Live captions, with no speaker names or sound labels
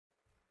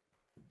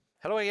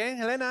Hello again,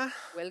 Helena.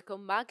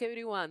 Welcome back,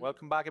 everyone.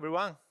 Welcome back,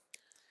 everyone.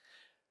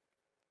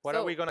 What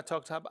are we going to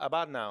talk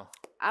about now?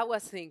 I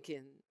was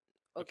thinking,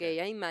 okay,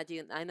 I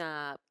imagine I'm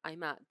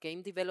a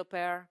game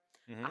developer.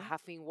 I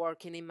have been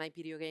working in my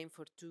video game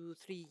for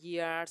 2-3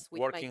 years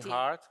with my team.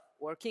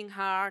 Working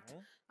hard.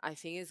 I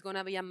think it's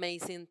gonna be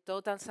amazing.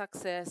 Total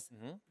success.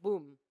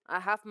 Boom! I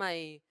have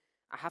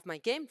my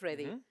game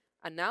ready.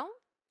 And now?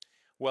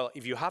 Well,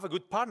 if you have a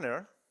good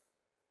partner,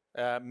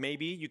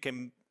 maybe you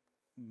can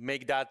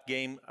make that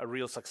game a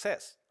real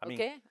success.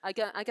 I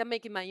can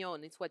make it my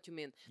own. It's what you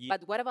mean.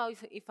 But what about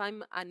if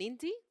I'm an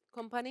indie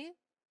company?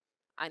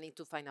 I need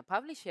to find a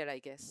publisher, I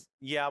guess.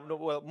 Yeah,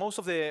 well, most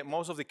of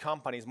the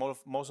companies,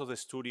 most of the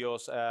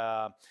studios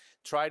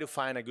try to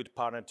find a good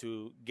partner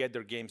to get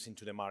their games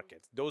into the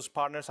market. Those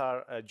partners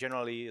are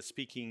generally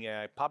speaking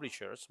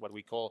publishers, what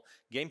we call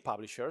game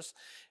publishers.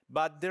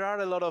 But there are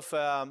a lot of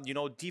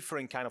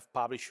different kind of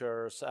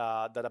publishers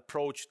that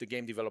approach the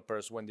game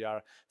developers when they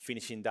are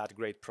finishing that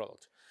great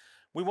product.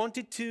 We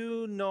wanted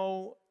to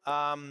know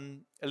a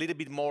little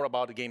bit more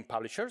about the game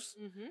publishers,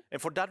 and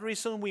for that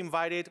reason, we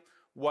invited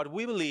what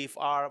we believe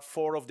are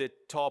 4 of the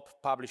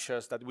top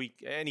publishers that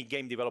any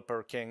game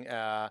developer can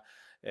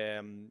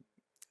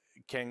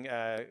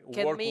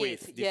work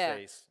with these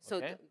days. So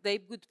they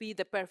would be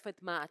the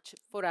perfect match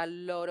for a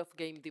lot of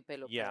game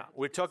developers. Yeah,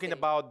 we're talking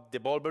about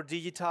Devolver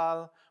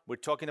Digital, we're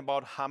talking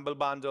about Humble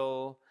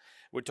Bundle,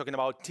 we're talking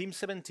about Team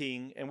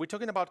 17, and we're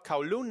talking about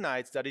Kowloon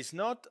Knights, that is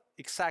not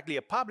exactly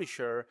a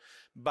publisher,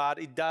 but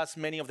it does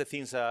many of the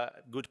things a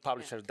good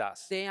publisher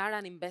does. They are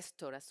an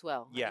investor as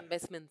well, an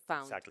investment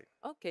fund. Exactly.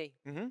 Okay.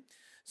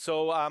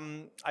 So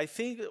I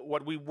think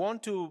what we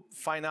want to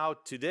find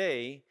out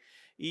today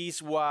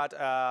is what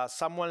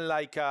someone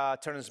like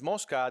Terence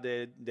Mosca,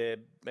 the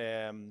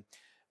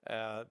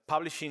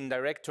publishing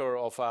director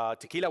of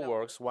Tequila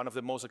Works, one of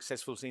the most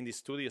successful indie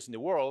studios in the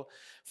world,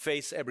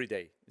 face every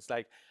day. It's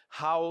like,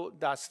 how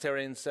does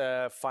Terence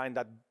find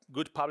that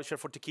good publisher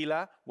for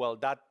tequila? Well,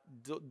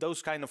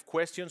 those kind of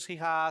questions he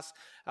has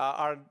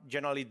are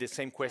generally the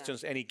same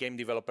questions any game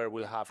developer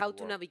will have. How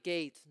to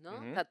navigate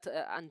that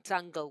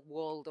entangled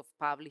world of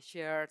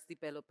publishers,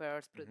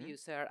 developers,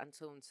 producers, and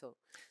so on.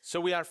 So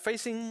we are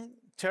facing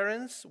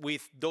Terence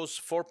with those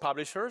 4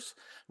 publishers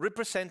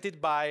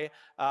represented by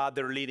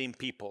their leading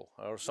people,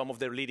 or some of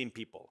their leading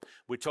people.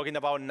 We're talking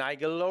about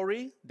Nigel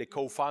Lowrie, the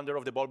co-founder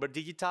of Devolver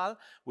Digital.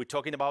 We're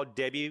talking about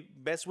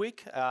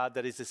Bestwick,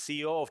 that is the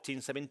CEO of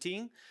Team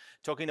 17.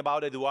 Talking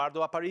about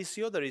Eduardo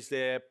Aparicio, that is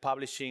the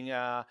publishing,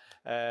 the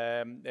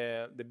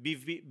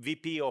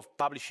VP of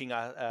publishing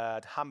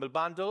at Humble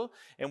Bundle.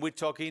 And we're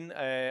talking,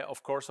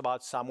 of course,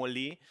 about Samuel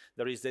Lee,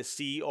 that is the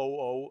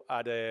COO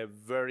at a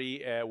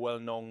very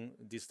well-known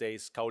these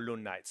days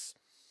Kowloon Knights.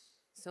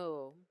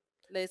 So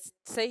let's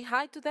say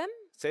hi to them.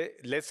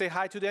 Let's say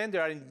hi to them. They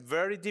are in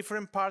very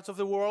different parts of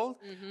the world,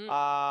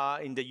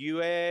 in the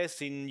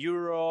US, in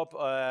Europe,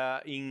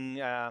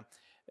 in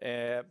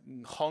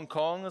Hong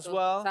Kong as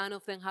well. Some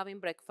of them having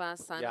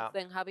breakfast, some of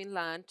them having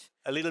lunch.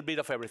 A little bit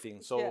of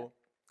everything. So,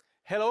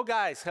 hello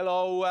guys.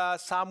 Hello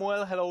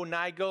Samuel. Hello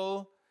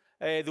Nigel,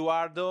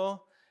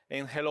 Eduardo,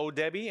 and hello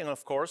Debbie, and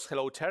of course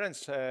hello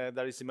Terence,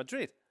 that is in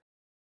Madrid.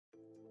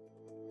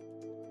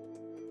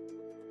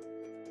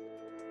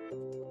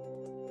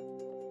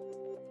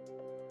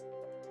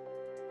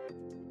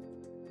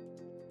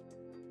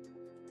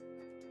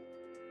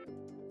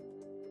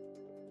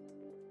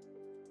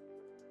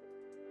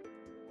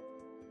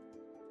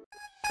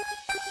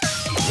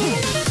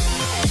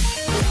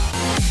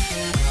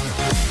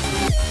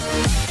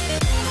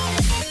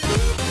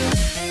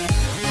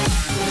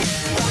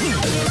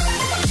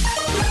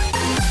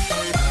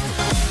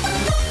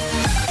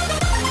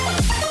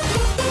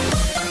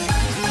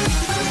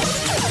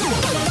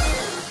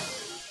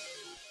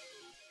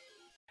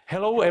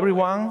 Hello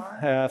everyone,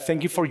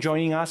 thank you for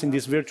joining us in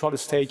this virtual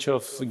stage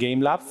of Game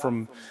Lab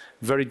from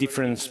very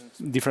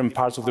different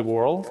parts of the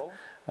world,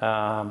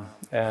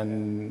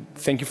 and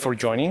thank you for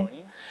joining.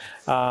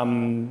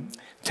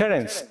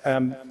 Terence,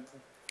 I'm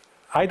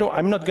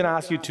not going to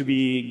ask you to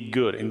be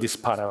good in this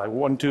panel. I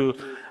want to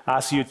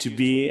ask you to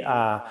be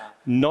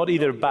not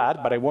either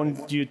bad, but I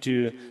want you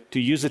to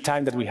use the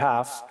time that we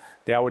have,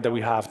 the hour that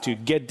we have, to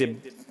get the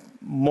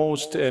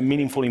most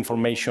meaningful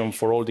information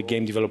for all the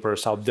game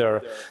developers out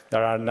there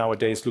that are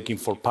nowadays looking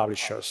for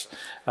publishers.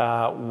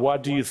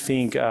 What do you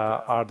think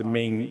are the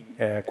main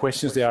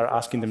questions they are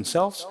asking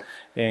themselves,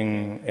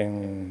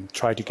 and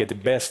try to get the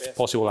best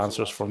possible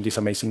answers from these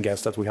amazing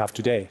guests that we have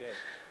today?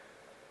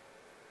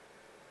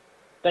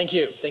 Thank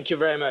you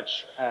very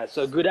much.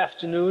 So good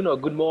afternoon or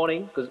good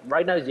morning, because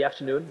right now is the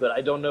afternoon, but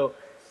I don't know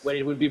when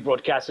it will be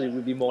broadcasted, it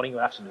will be morning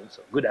or afternoon.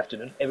 So good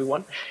afternoon,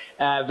 everyone.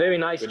 Very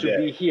nice to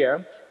be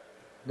here.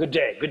 Good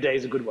day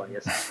is a good one,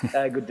 yes.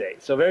 Good day.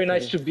 So very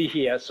nice to be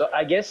here. So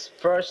I guess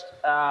first,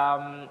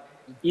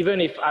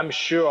 even if I'm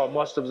sure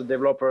most of the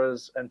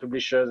developers and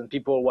publishers and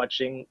people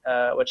watching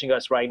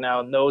us right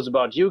now knows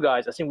about you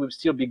guys, I think it would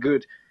still be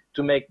good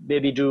to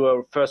maybe do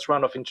a first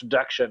round of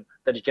introduction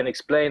that you can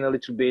explain a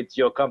little bit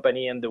your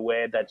company and the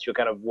way that you're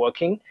kind of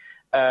working.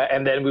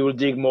 and then we will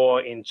dig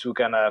more into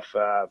kind of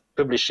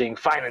publishing,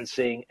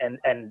 financing,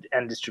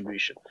 and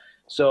distribution.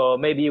 So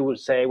maybe you would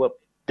say, well,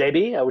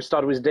 Debbie, I will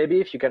start with Debbie.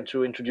 If you can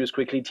to introduce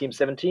quickly Team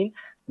 17,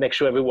 make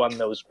sure everyone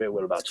knows very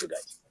well about you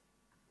guys.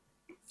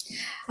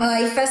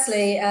 Hi,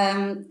 firstly,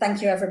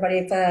 thank you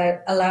everybody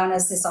for allowing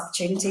us this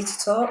opportunity to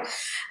talk.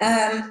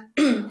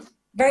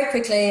 Very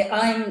quickly,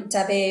 I'm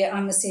Debbie,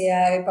 I'm the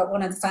CEO, but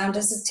one of the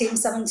founders of Team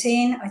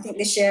 17. I think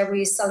this year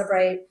we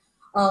celebrate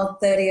our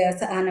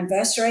 30th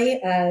anniversary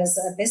as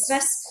a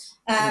business.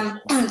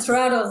 And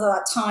throughout all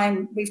that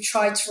time, we've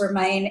tried to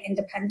remain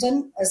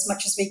independent as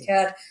much as we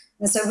could.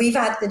 And so we've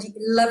had the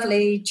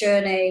lovely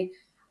journey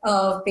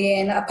of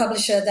being a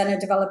publisher, then a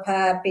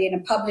developer, being a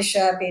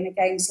publisher, being a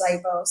games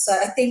label. So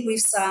I think we've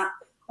sat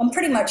on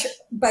pretty much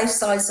both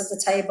sides of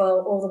the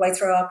table all the way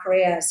through our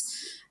careers.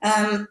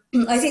 I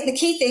think the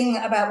key thing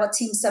about what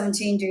Team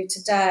 17 do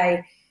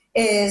today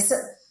is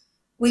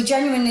we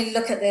genuinely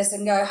look at this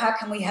and go, how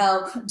can we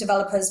help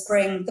developers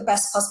bring the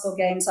best possible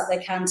games that they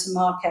can to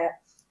market?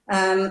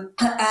 And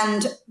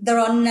there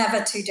are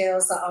never two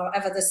deals that are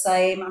ever the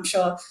same. I'm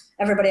sure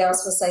everybody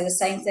else will say the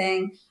same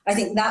thing. I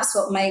think that's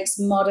what makes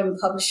modern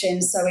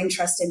publishing so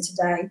interesting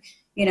today.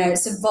 You know,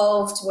 it's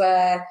evolved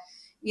where,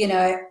 you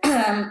know,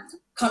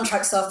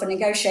 contracts are for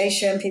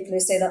negotiation. People who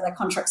say that their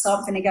contracts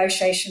aren't for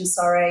negotiation,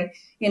 sorry.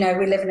 You know,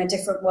 we live in a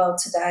different world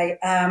today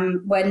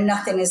where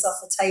nothing is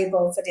off the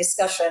table for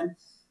discussion.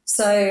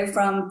 So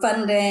from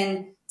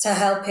funding to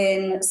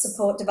helping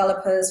support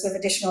developers with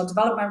additional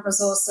development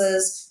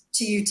resources,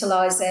 to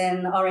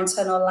utilising our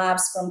internal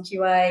labs from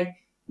QA,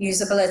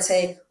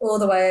 usability, all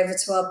the way over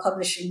to our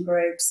publishing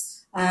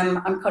groups.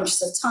 I'm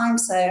conscious of time,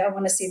 so I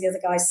want to see the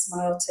other guys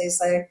smile too.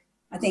 So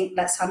I think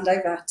let's hand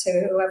over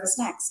to whoever's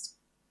next.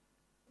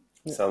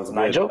 Sounds good.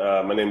 Nigel?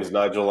 My name is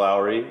Nigel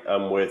Lowrie.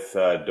 I'm with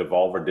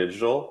Devolver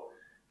Digital,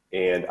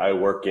 and I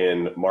work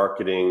in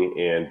marketing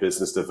and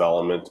business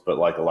development, but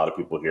like a lot of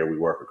people here, we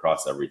work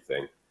across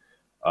everything.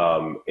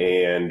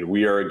 And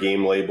we are a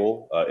game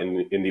label,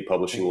 an indie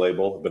publishing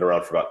label. Been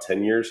around for about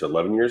 10 years,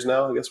 11 years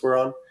now, I guess we're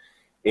on.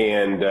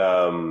 And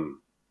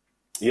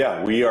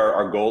yeah,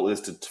 our goal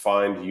is to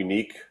find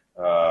unique,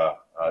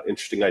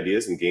 interesting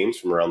ideas and games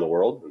from around the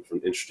world and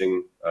from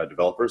interesting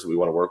developers that we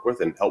want to work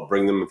with and help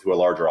bring them to a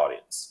larger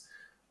audience.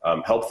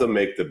 Help them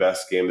make the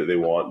best game that they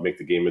want, make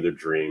the game of their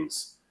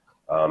dreams,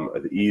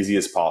 the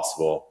easiest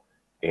possible,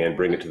 and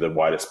bring it to the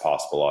widest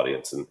possible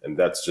audience. And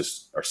that's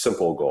just our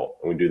simple goal.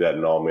 And we do that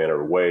in all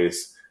manner of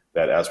ways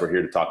that, as we're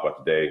here to talk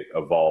about today,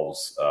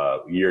 evolves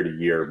year to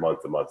year,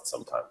 month to month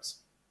sometimes.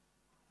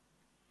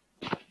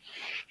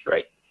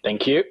 Great.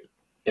 Thank you.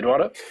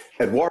 Eduardo?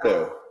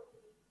 Eduardo.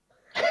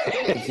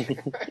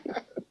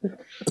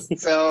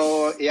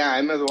 So, yeah,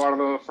 I'm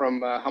Eduardo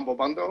from Humble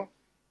Bundle.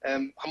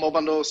 Humble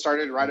Bundle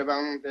started right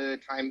around the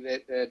time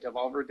that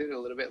Devolver did, a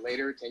little bit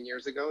later, 10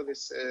 years ago.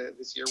 This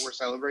year we're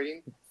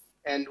celebrating.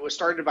 And was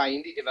started by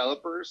indie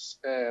developers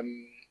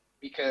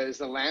because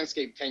the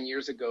landscape 10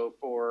 years ago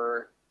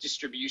for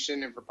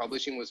distribution and for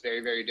publishing was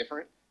very, very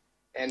different.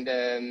 And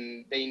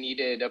they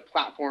needed a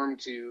platform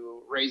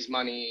to raise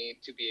money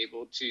to be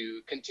able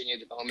to continue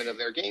development of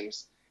their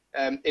games.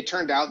 It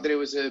turned out that it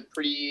was a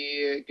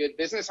pretty good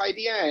business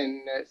idea,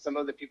 and some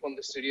of the people in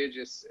the studio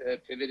just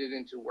pivoted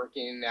into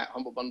working at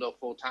Humble Bundle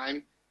full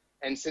time.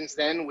 And since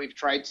then, we've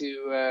tried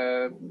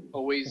to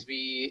always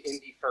be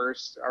indie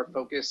first, our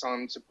focus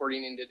on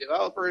supporting indie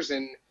developers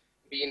and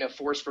being a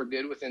force for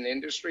good within the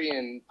industry.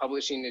 And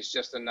publishing is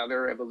just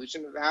another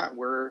evolution of that.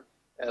 We're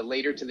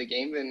later to the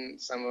game than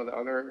some of the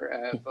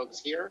other folks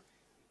here,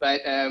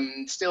 but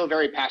still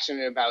very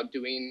passionate about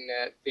doing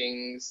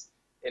things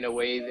in a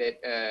way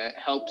that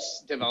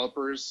helps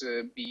developers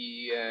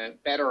be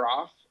better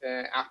off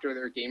after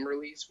their game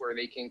release, where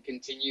they can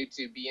continue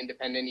to be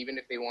independent even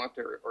if they want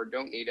to or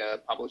don't need a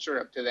publisher,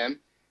 up to them.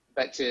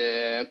 But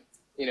to,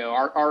 you know,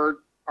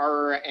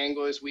 our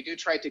angle is we do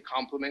try to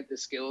complement the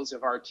skills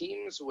of our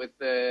teams with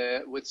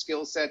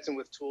skill sets and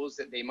with tools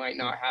that they might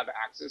not have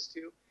access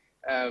to,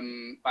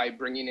 by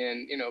bringing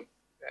in, you know,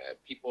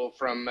 people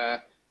from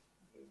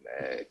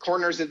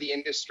corners of the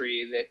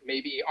industry that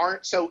maybe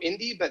aren't so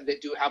indie, but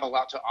that do have a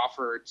lot to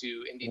offer to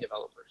indie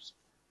developers.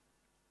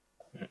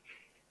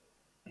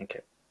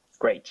 Okay,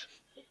 great.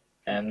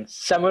 And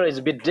Samuel is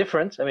a bit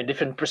different. I mean,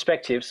 different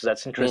perspectives. So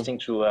that's interesting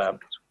to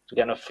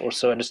kind of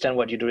also understand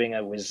what you're doing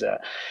with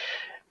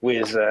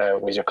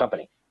your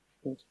company.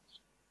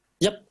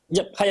 Yep.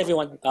 Hi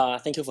everyone.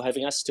 Thank you for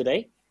having us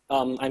today.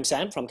 I'm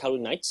Sam from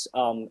Kowloon Knights,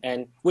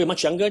 and we're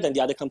much younger than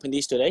the other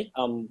companies today.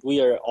 We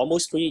are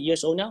almost 3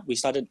 years old now. We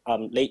started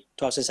late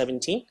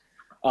 2017.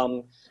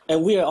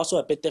 And we are also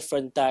a bit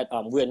different that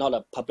we are not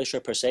a publisher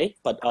per se,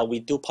 but we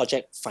do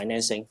project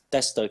financing.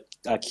 That's the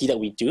key that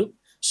we do.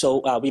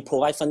 So we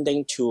provide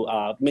funding to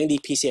mainly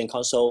PC and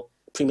console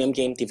premium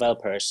game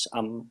developers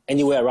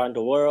anywhere around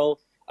the world,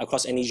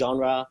 across any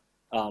genre.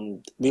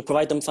 We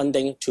provide them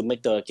funding to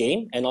make the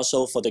game, and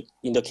also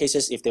in the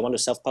cases if they want to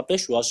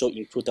self-publish, we also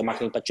include the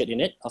marketing budget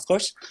in it, of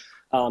course.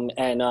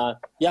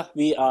 Yeah,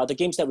 the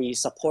games that we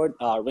support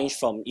range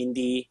from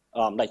indie,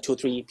 like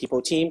 2-3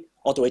 people team,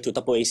 all the way to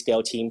AA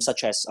scale teams,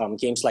 such as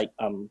games like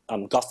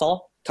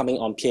Godfall coming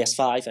on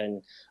PS5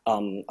 and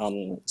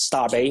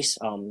Starbase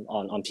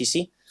on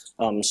PC.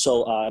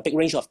 So a big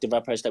range of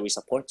developers that we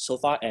support so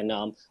far. And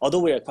although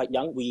we are quite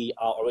young, we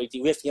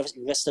have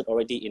invested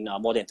already in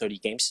more than 30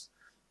 games.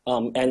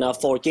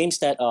 For games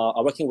that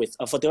are working with,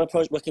 for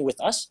developers working with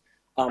us,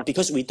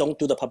 because we don't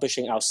do the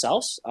publishing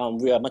ourselves,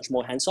 we are much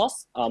more hands-off.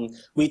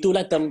 We do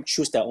let them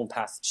choose their own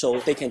path, so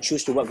they can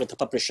choose to work with the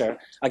publisher.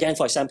 Again,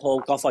 for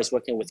example, Godfall is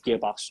working with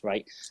Gearbox,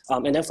 right?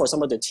 And then for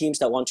some of the teams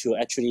that want to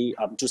actually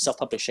do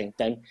self-publishing,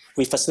 then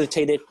we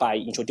facilitate it by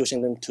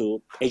introducing them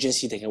to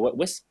agency they can work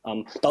with.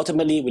 But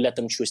ultimately, we let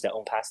them choose their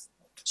own path.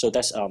 So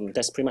that's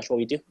pretty much what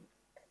we do.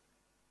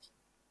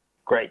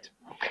 Great.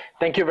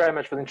 Thank you very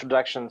much for the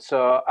introduction.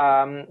 So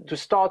to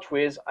start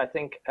with, I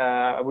think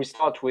we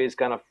start with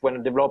kind of when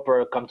a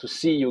developer comes to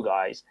see you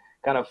guys,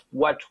 kind of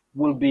what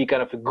will be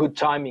kind of a good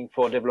timing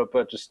for a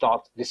developer to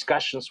start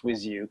discussions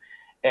with you,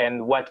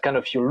 and what kind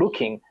of you're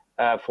looking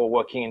for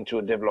working into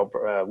a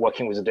developer,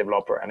 working with a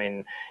developer. I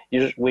mean,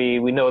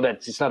 we know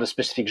that it's not a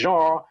specific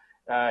genre,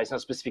 it's not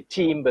a specific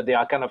team, but there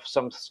are kind of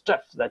some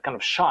stuff that kind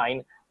of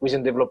shine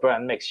within developer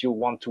and makes you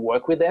want to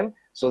work with them.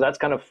 So that's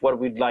kind of what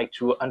we'd like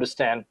to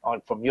understand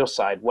from your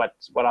side. What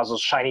are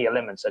those shiny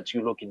elements that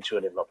you look into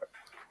a developer?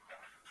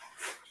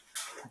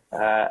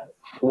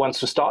 Who wants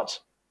to start?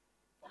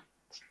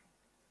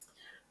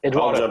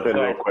 Eduardo, I'll jump in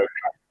real quick.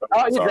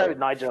 Oh, you got it,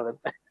 Nigel.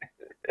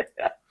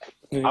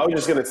 I was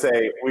just going to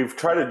say, we've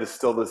tried to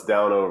distill this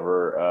down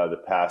over the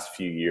past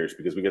few years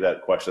because we get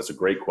that question. That's a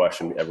great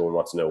question. Everyone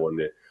wants to know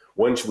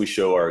when should we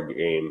show our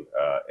game?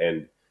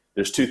 And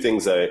there's two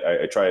things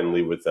I try and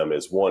leave with them.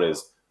 One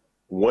is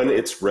when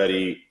it's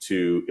ready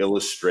to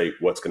illustrate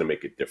what's going to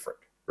make it different,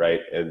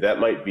 right? And that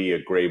might be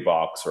a gray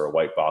box or a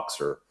white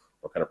box or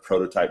kind of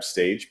prototype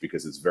stage,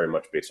 because it's very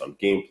much based on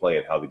gameplay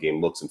and how the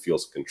game looks and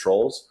feels and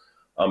controls.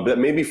 But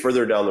maybe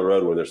further down the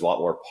road when there's a lot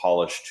more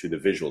polish to the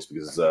visuals,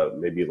 because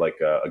maybe like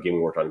a game we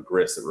worked on,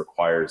 Gris, that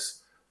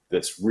requires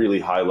this really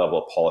high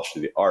level of polish to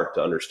the art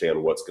to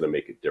understand what's going to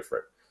make it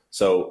different.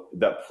 So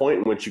that point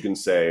in which you can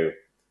say,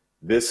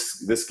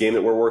 this game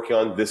that we're working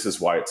on, this is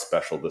why it's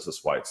special, this is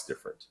why it's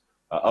different.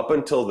 Up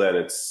until then,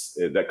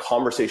 that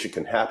conversation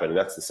can happen, and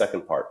that's the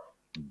second part.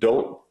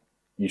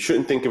 You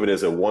shouldn't think of it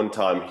as a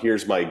one-time,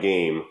 here's my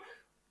game,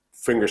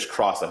 fingers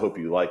crossed, I hope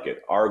you like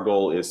it. Our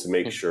goal is to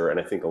make sure, and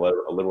I think a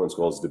little one's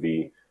goal is to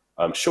be,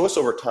 show us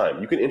over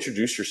time. You can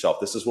introduce yourself.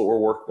 This is what we're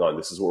working on.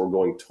 This is what we're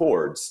going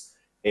towards.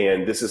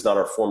 And this is not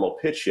our formal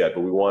pitch yet,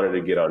 but we wanted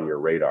to get on your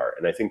radar.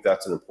 And I think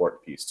that's an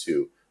important piece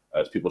too.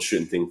 As people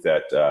shouldn't think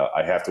that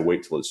I have to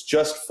wait till it's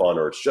just fun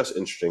or it's just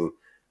interesting.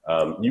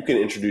 You can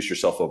introduce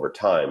yourself over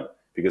time,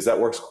 because that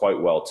works quite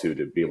well too,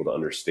 to be able to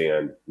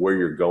understand where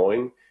you're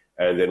going.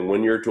 And then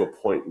when you're to a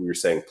point where you're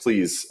saying,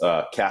 please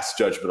cast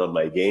judgment on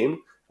my game,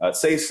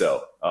 say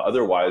so.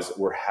 Otherwise,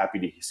 we're happy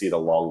to see it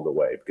along the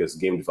way, because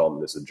game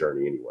development is a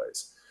journey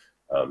anyways.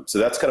 So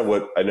that's kind of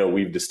what I know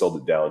we've distilled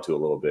it down to a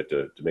little bit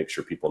to make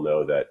sure people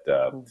know that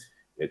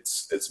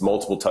it's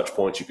multiple touch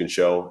points you can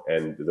show.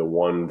 And the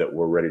one that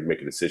we're ready to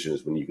make a decision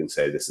is when you can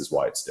say, this is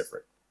why it's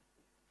different.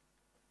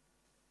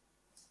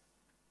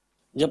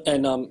 Yep,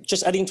 and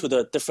just adding to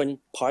the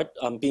different part,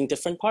 being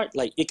different part,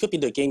 like it could be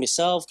the game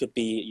itself, could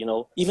be,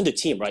 even the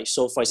team, right?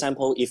 So for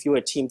example, if you're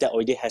a team that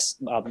already has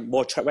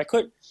more track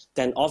record,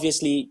 then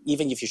obviously,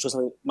 even if you show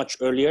something much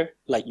earlier,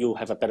 like you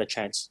have a better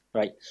chance,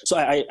 right? So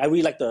I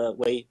really like the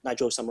way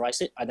Nigel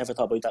summarized it. I never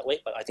thought about it that way,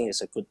 but I think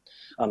it's a good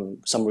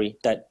summary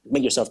that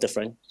make yourself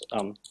different.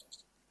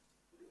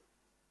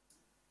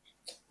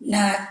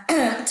 No,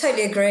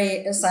 totally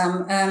agree,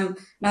 Sam.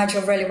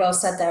 Nigel, really well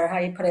said there, how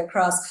you put it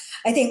across.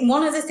 I think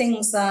one of the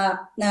things that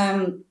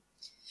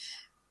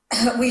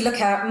we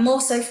look at more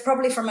so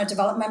probably from a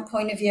development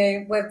point of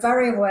view, we're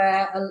very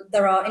aware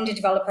there are indie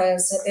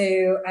developers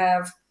who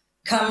have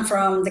come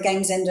from the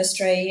games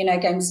industry,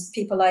 games,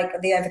 people like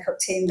the Overcooked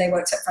team, they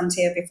worked at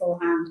Frontier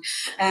beforehand.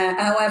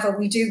 However,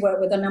 we do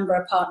work with a number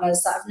of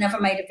partners that have never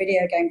made a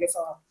video game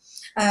before.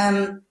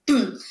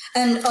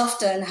 And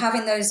often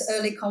having those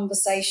early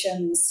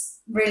conversations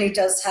really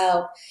does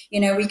help.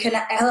 We can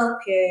help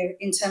you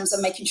in terms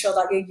of making sure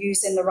that you're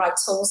using the right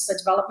tools for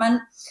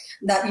development,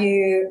 that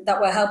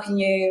we're helping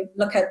you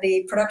look at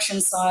the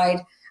production side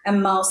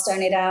and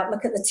milestone it out,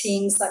 look at the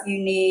teams that you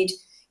need.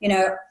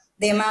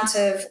 The amount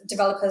of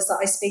developers that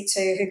I speak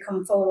to who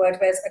come forward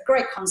with a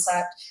great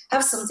concept,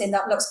 have something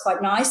that looks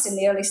quite nice in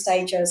the early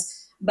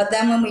stages, but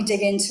then when we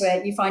dig into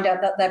it, you find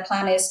out that their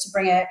plan is to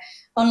bring it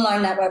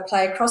online network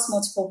play across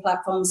multiple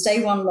platforms,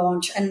 day one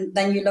launch, and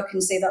then you look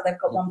and see that they've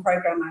got one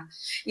programmer.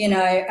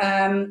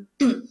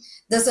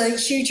 There's a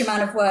huge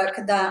amount of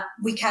work that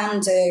we can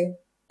do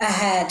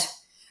ahead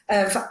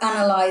of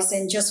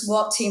analysing just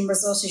what team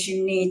resources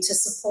you need to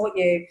support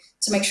you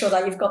to make sure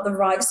that you've got the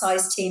right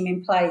size team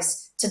in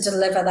place to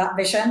deliver that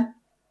vision.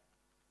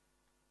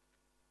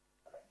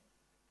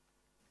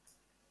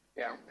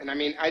 Yeah, and I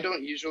mean, I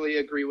don't usually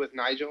agree with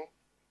Nigel,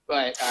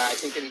 but I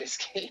think in this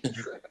case,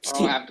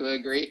 I'll have to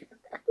agree.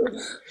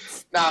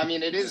 No, I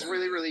mean, it is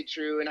really, really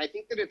true. And I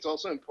think that it's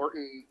also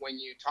important when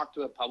you talk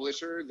to a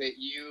publisher that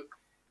you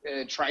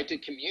try to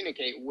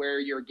communicate where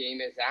your game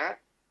is at.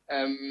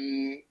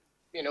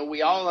 You know,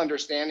 we all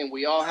understand and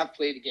we all have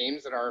played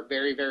games that are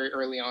very, very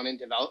early on in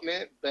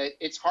development, but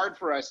it's hard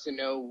for us to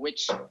know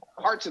which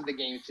parts of the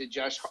game to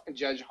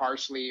judge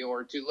harshly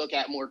or to look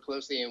at more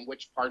closely and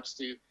which parts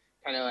to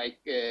kind of like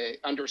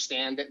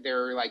understand that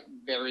they're like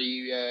very,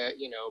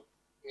 you know,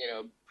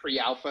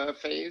 pre-alpha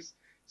phase.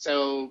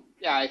 So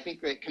yeah, I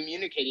think that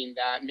communicating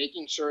that,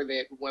 making sure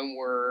that when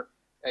we're,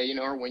 you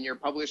know, or when your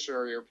publisher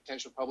or your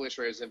potential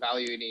publisher is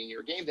evaluating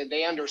your game, that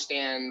they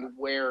understand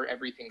where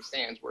everything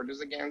stands. Where does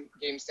the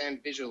game stand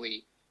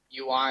visually,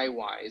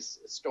 UI-wise,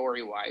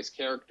 story-wise,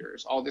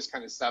 characters, all this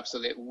kind of stuff, so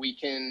that we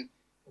can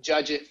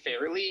judge it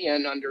fairly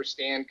and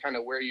understand kind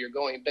of where you're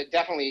going. But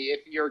definitely,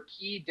 if your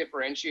key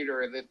differentiator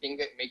or the thing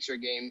that makes your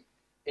game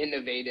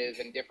innovative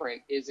and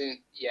different isn't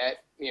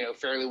yet, you know,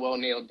 fairly well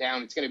nailed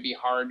down, it's going to be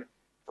hard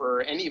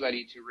for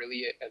anybody to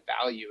really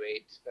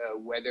evaluate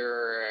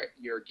whether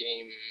your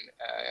game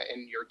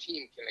and your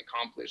team can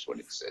accomplish what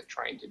it's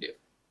trying to do.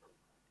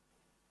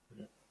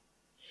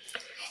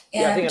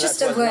 Yeah,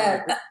 just a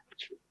word.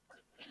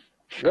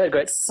 Go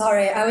ahead.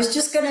 Sorry, I was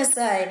just going to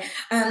say,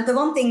 the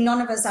one thing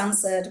none of us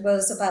answered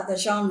was about the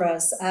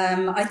genres.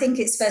 I think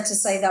it's fair to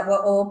say that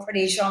we're all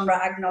pretty genre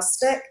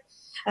agnostic.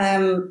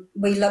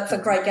 We look for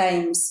great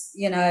games,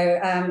 you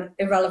know,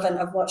 irrelevant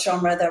of what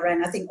genre they're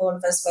in. I think all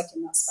of us work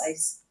in that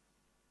space.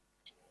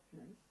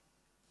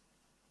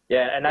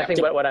 Yeah, and I think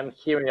what I'm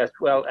hearing as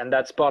well, and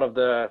that's part of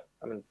the,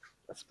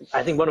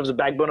 I think one of the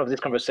backbone of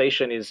this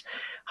conversation is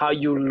how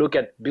you look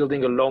at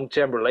building a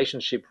long-term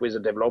relationship with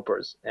the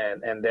developers.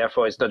 And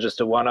therefore, it's not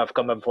just a one-off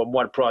coming from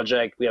one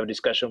project, we have a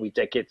discussion, we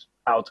take it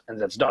out, and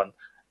that's done,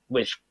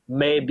 which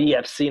maybe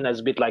I've seen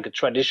as a bit like a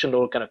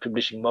traditional kind of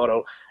publishing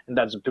model. And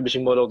that's the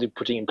publishing model they're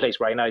putting in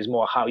place right now is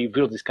more how you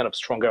build this kind of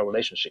stronger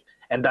relationship.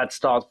 And that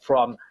starts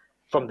from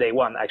day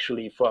one,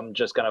 actually, from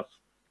just kind of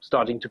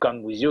starting to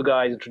come with you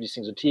guys,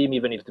 introducing the team,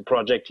 even if the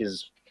project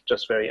is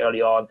just very early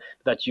on,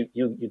 that you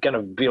kind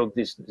of build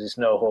this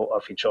know-how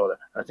of each other.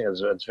 I think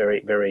that's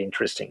very, very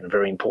interesting and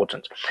very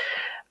important.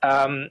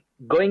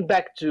 Going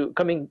back to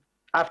coming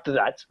after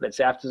that, let's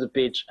say after the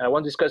pitch, I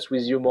want to discuss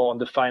with you more on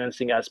the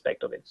financing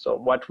aspect of it. So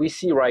what we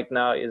see right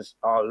now is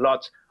a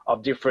lot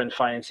of different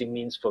financing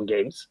means for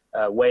games,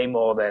 way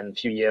more than a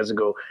few years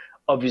ago.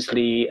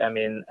 Obviously, I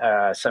mean,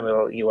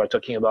 Samuel, you are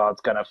talking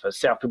about kind of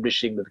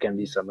self-publishing, but can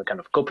be some kind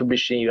of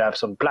co-publishing. You have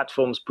some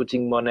platforms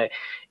putting money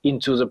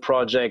into the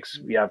projects.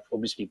 We have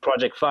obviously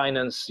project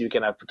finance. You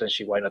can have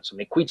potentially, why not,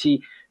 some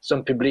equity,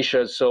 some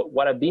publishers. So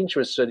what I'd be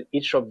interested,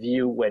 each of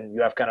you, when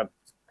you have kind of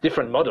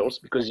different models,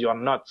 because you are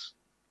not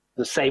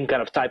the same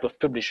kind of type of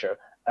publisher,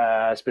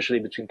 especially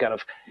between kind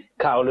of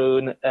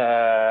Kowloon,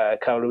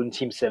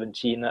 Team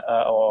 17,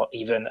 or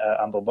even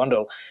Humble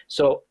Bundle.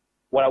 So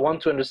what I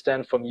want to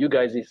understand from you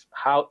guys is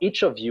how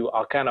each of you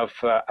are kind of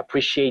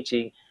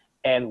appreciating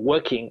and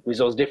working with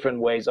those different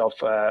ways of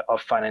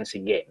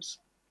financing games.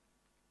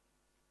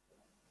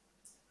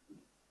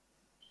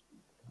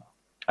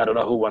 I don't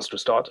know who wants to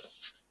start.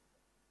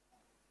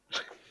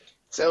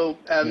 So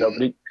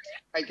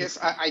I guess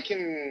I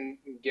can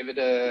give it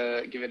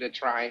a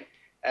try.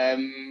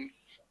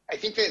 I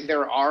think that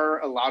there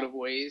are a lot of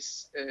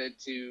ways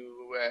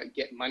to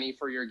get money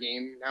for your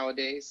game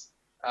nowadays.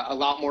 A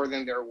lot more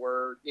than there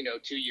were,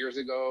 2 years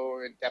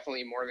ago, and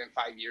definitely more than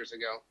 5 years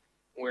ago,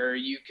 where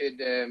you could,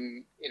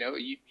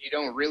 you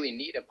don't really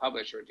need a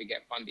publisher to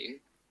get funding.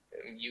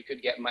 You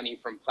could get money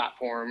from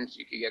platforms,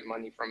 you could get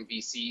money from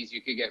VCs,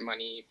 you could get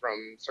money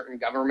from certain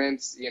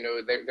governments.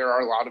 There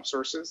are a lot of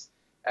sources.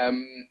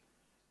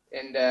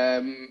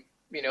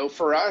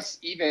 For us,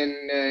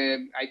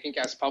 even I think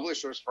as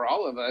publishers, for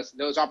all of us,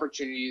 those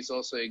opportunities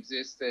also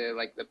exist,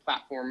 like the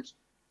platforms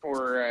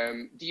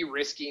for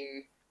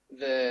de-risking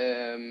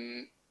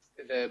the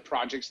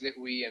projects that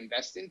we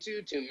invest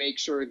into, to make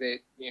sure that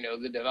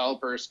the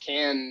developers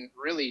can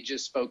really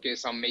just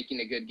focus on making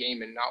a good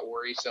game and not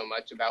worry so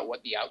much about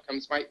what the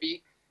outcomes might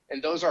be.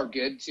 And those are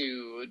good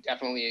to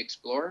definitely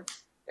explore.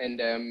 And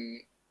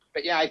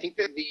but yeah, I think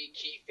that the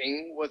key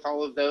thing with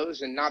all of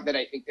those, and not that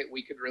I think that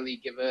we could really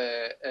give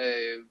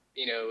a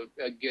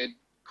good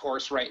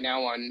course right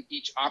now on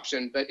each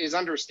option, but is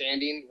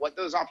understanding what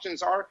those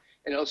options are,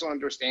 and also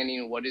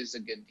understanding what is a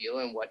good deal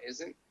and what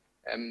isn't.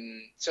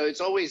 So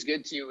it's always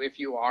good to, if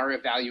you are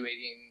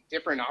evaluating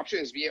different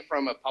options, be it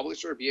from a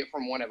publisher, be it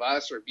from one of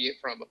us, or be it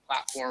from a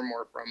platform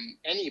or from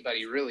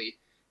anybody really,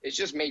 is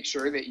just make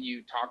sure that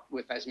you talk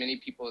with as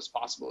many people as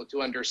possible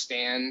to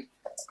understand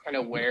kind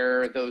of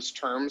where those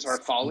terms are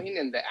falling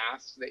and the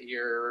asks that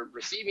you're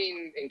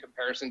receiving in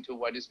comparison to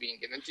what is being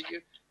given to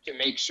you, to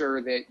make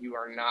sure that you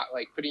are not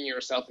like putting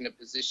yourself in a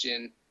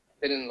position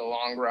that in the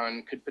long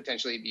run could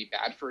potentially be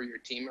bad for your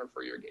team or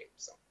for your game.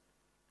 So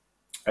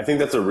I think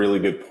that's a really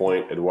good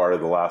point, Eduardo.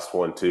 The last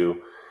one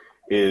too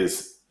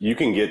is you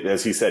can get,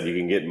 as he said, you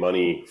can get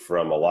money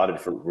from a lot of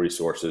different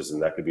resources,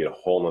 and that could be a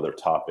whole nother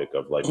topic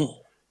of like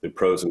the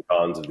pros and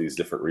cons of these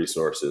different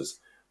resources,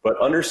 but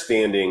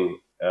understanding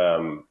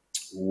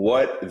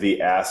what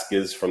the ask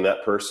is from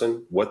that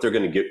person, what they're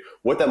going to get,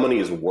 what that money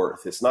is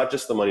worth. It's not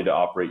just the money to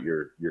operate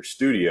your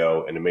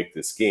studio and to make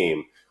this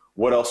game.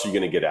 What else are you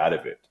going to get out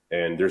of it?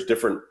 And there's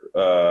different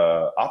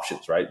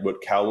options, right?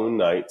 What Kowloon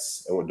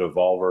Knights and what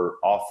Devolver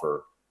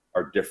offer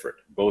are different.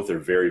 Both are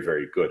very,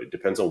 very good. It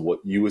depends on what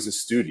you as a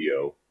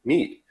studio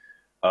need.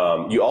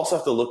 You also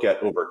have to look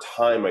at over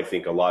time, I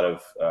think, a lot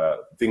of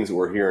things that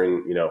we're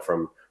hearing,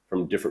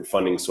 from different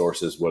funding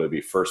sources, whether it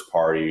be first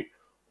party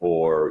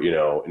or,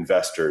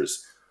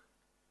 investors.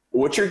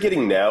 What you're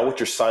getting now, what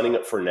you're signing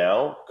up for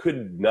now,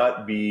 could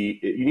not be.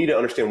 You need to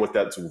understand what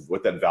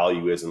that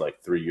value is in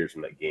like 3 years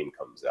when that game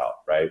comes out,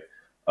 right?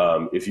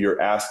 If you're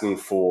asking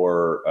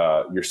for,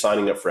 you're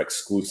signing up for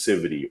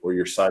exclusivity, or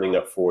you're signing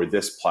up for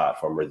this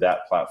platform or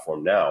that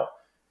platform now,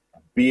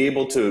 be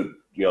able to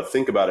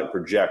think about it and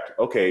project,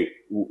 okay,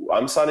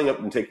 I'm signing up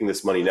and taking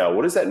this money now.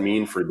 What does that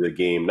mean for the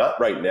game? Not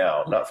right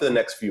now, not for the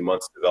next few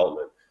months of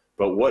development,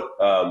 but what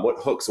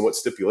hooks and what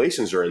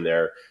stipulations are in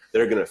there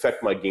that are going to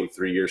affect my game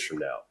 3 years from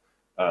now?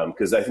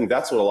 Because I think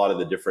that's what a lot of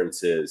the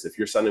difference is. If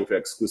you're signing for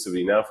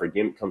exclusivity now for a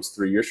game that comes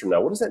 3 years from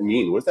now, what does that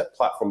mean? What is that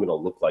platform going to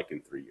look like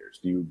in 3 years?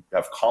 Do you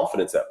have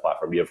confidence in that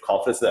platform? Do you have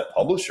confidence in that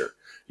publisher?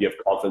 Do you have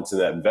confidence in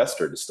that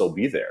investor to still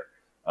be there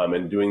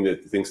and doing the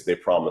things that they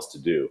promised to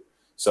do?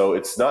 So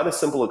it's not a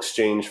simple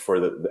exchange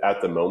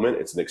at the moment.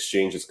 It's an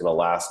exchange that's going to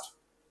last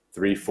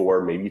 3,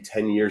 4, maybe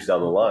 10 years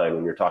down the line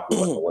when you're talking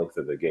about the length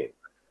of the game.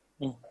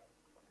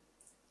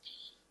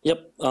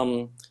 Yep.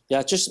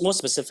 Yeah. Just more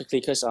specifically,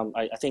 because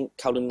I think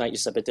Kowloon Knight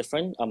is a bit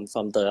different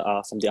from the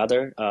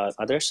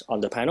others on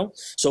the panel.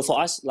 So for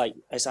us, like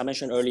as I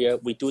mentioned earlier,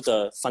 we do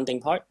the funding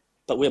part,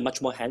 but we're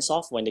much more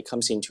hands-off when it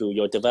comes into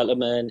your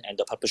development and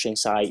the publishing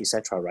side,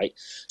 etc. Right.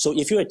 So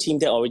if you're a team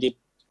that already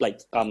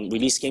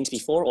released games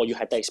before, or you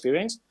had that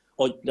experience,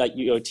 or like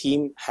your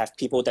team have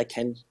people that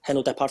can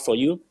handle that part for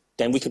you,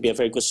 then we could be a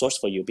very good source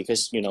for you,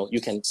 because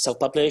you can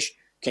self-publish,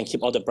 can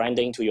keep all the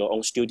branding to your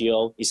own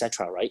studio,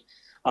 etc. Right.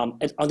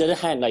 And on the other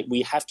hand, like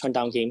we have turned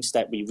down games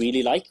that we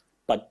really like,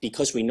 but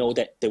because we know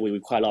that they will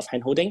require a lot of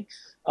handholding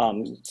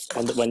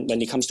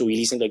when it comes to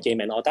releasing the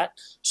game and all that.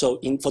 So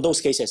for those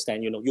cases,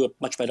 then you're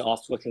much better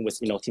off working with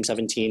Team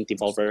 17,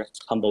 Devolver,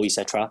 Humble,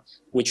 etc.,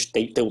 which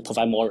they will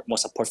provide more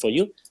support for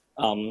you.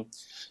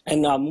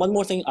 And one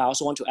more thing I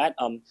also want to add,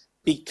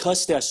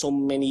 because there are so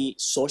many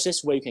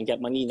sources where you can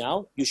get money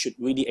now, you should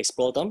really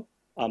explore them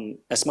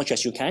as much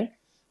as you can.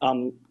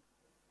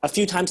 A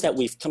few times that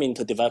we've come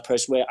into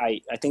developers where I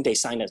think they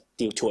signed a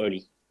deal too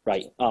early,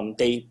 right?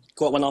 They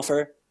got one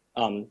offer,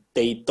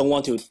 they don't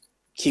want to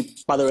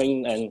keep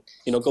bothering and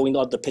going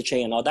on the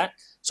pitching and all that,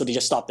 so they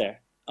just stop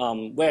there.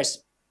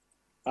 Whereas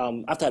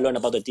after I learned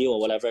about the deal or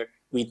whatever,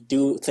 we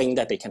do think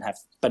that they can have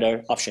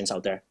better options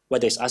out there,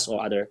 whether it's us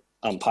or other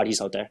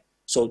parties out there.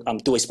 So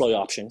do explore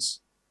your options.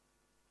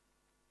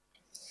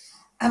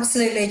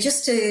 Absolutely.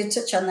 Just to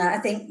touch on that, I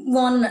think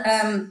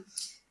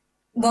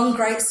one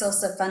great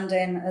source of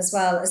funding as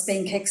well has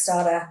been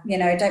Kickstarter.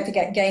 Don't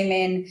forget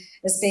gaming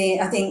has been,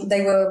 I think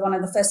they were one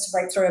of the first to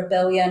break through $1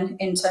 billion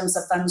in terms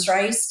of funds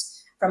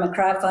raised from a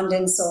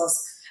crowdfunding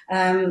source.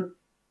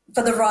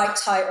 For the right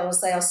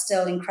titles, they are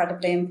still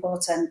incredibly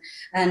important.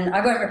 And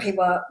I won't repeat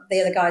what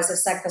the other guys have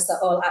said, because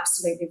they're all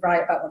absolutely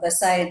right about what they're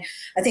saying.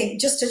 I think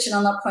just touching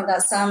on that point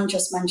that Sam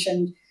just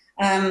mentioned,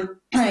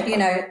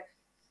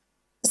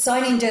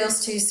 signing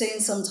deals too soon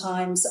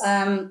sometimes.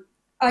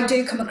 I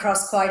do come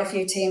across quite a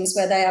few teams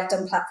where they have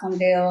done platform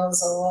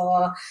deals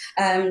or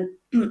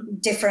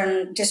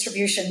different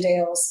distribution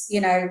deals,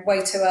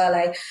 way too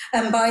early.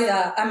 And by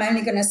that, I'm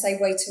only going to say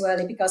way too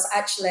early because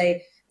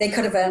actually they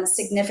could have earned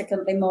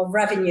significantly more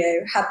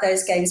revenue had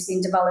those games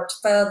been developed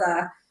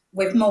further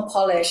with more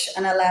polish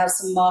and allowed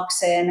some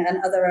marketing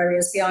and other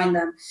areas behind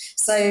them.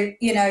 So,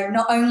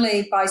 not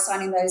only by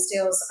signing those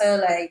deals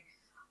early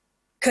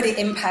could it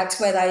impact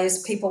where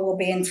those people will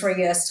be in 3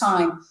 years'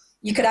 time,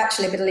 you could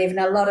actually be leaving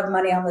a lot of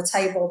money on the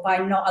table by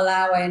not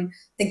allowing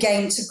the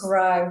game to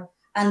grow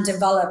and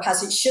develop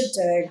as it should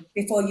do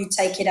before you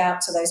take it out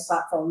to those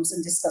platforms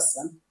and discuss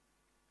them.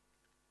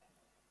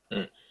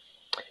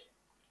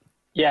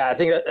 Yeah, I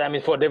think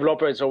that, for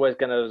developers, it's always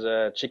kind of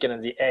the chicken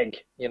and the egg,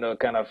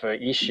 kind of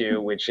issue,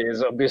 which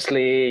is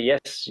obviously,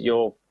 yes,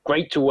 you're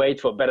great to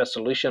wait for a better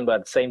solution, but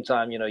at the same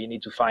time, you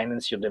need to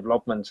finance your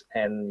development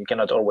and you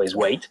cannot always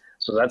wait.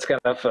 So that's kind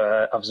of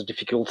the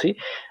difficulty.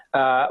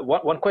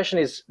 One question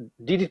is,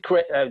 do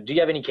you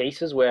have any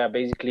cases where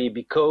basically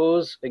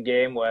because a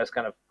game was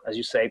kind of, as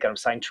you say, kind of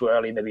signed too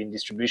early, maybe in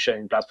distribution,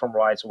 in platform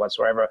rights or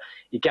whatsoever,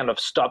 it kind of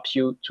stops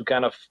you to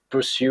kind of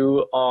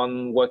pursue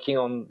on working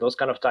on those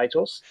kind of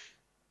titles?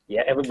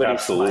 Yeah, everybody's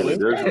absolutely.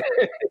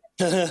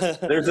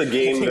 There's a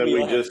game that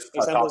we just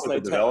talked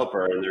with the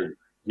developer,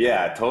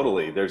 and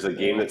totally. There's a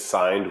game that's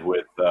signed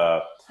with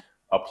a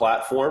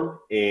platform,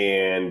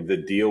 and the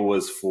deal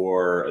was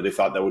they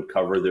thought that would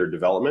cover their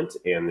development,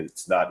 and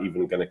it's not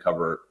even going to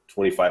cover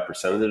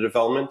 25% of the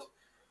development,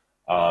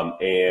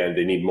 and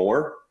they need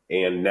more.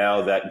 And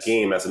now that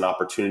game, as an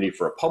opportunity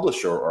for a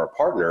publisher or a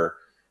partner,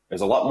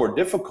 is a lot more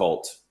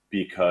difficult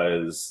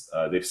because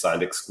they've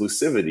signed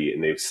exclusivity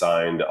and they've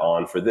signed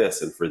on for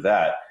this and for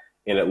that.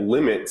 And it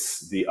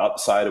limits the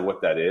upside of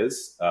what that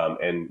is.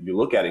 And you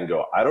look at it and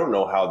go, I don't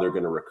know how they're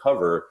going to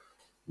recover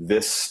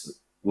this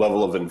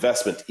level of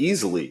investment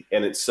easily.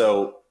 And it's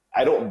so,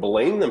 I don't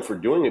blame them for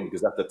doing it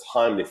because at the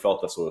time they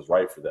felt that's what was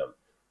right for them.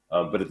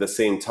 But at the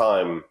same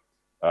time,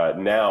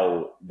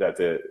 now that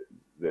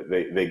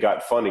they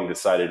got funding,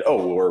 decided, oh,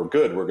 well, we're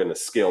good, we're going to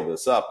scale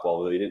this up.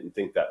 Well, they didn't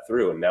think that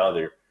through. And now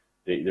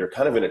they're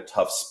kind of in a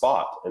tough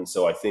spot. And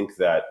so I think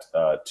that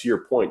to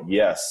your point,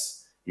 yes,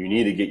 you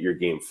need to get your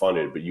game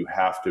funded, but you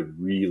have to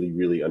really,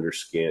 really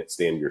understand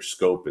your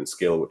scope and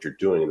scale of what you're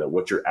doing, and that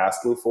what you're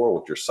asking for,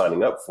 what you're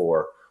signing up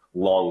for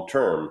long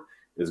term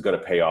is going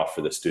to pay off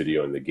for the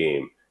studio and the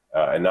game,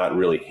 and not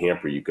really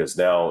hamper you, because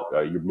now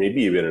you're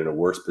maybe even in a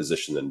worse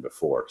position than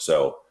before.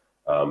 So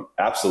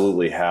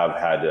absolutely have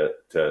had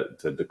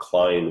to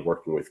decline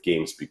working with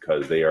games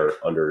because they are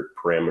under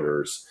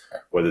parameters,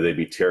 whether they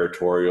be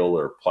territorial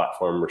or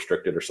platform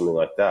restricted or something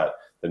like that,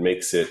 that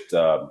makes it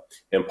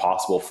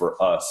impossible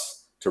for us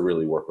to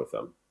really work with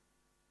them.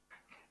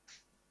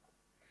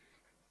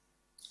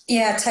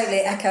 Yeah, totally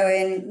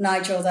echoing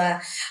Nigel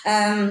there.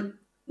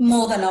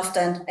 More than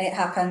often it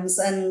happens.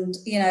 And,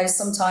 you know,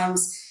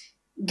 sometimes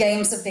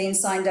games have been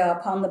signed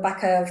up on the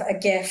back of a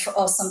GIF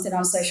or something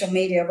on social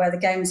media where the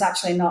game's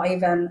actually not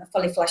even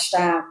fully fleshed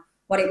out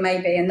what it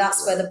may be. And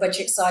that's where the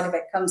budget side of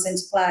it comes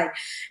into play,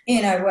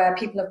 you know, where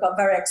people have got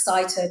very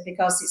excited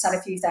because it's had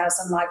a few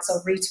thousand likes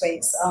or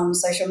retweets on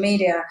social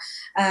media.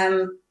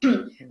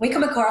 We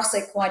come across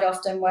it quite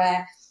often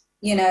where,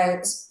 you know,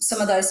 some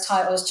of those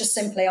titles just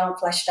simply aren't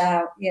fleshed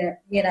out,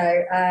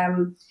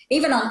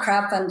 even on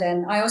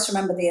crowdfunding. I always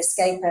remember The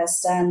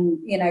Escapist and,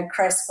 you know,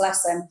 Chris,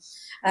 bless him.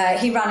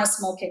 He ran a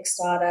small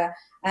Kickstarter.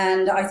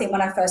 And I think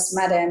when I first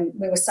met him,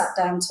 we were sat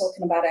down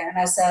talking about it. And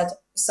I said,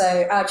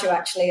 so how do you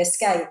actually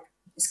escape?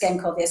 This game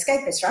called The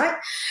Escapist, right?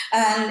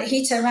 And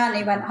he turned around and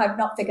he went, I've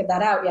not figured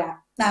that out yet.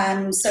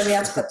 And so we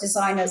had to put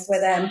designers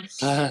with him.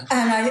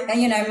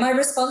 And my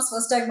response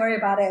was, don't worry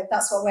about it.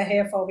 That's what we're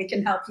here for. We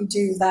can help you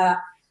do that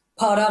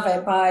part of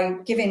it by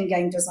giving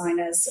game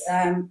designers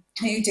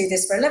who do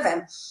this for a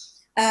living.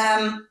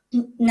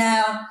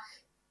 Now,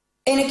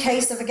 in a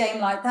case of a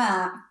game like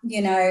that,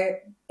 you know,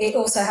 it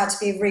also had to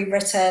be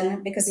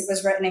rewritten because it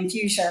was written in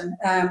Fusion,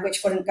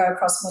 which wouldn't go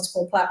across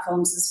multiple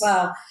platforms as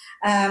well.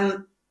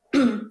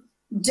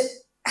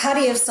 Had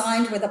he have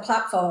signed with a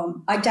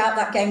platform, I doubt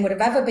that game would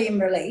have ever been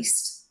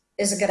released,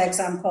 is a good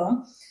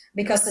example,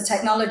 because the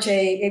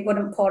technology, it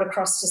wouldn't port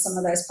across to some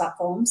of those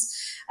platforms.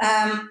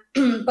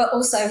 But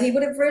also he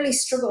would have really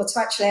struggled to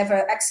actually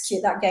ever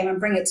execute that game and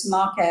bring it to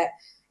market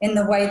in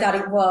the way that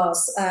it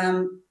was,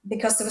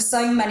 because there were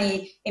so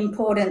many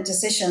important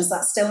decisions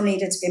that still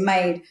needed to be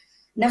made.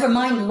 Never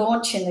mind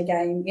launching the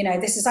game, you know,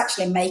 this is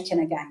actually making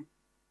a game.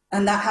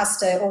 And that has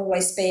to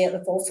always be at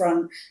the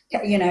forefront,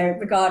 you know,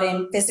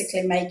 regarding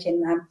physically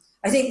making them.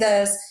 I think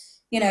there's,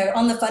 you know,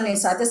 on the funding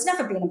side, there's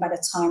never been a better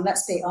time,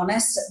 let's be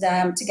honest,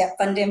 to get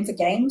funding for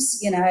games.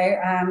 You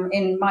know,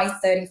 in my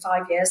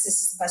 35 years,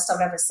 this is the best I've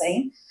ever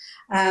seen.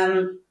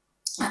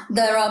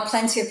 There are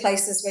plenty of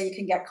places where you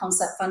can get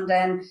concept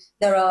funding.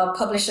 There are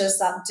publishers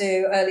that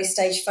do early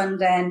stage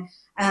funding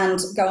and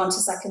go on to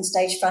second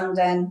stage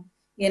funding,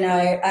 you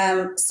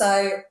know.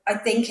 So I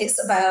think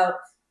it's about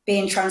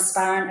being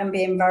transparent and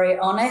being very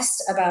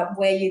honest about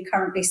where you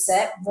currently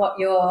sit, what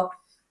your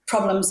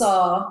problems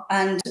are,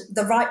 and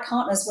the right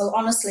partners will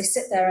honestly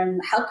sit there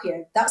and help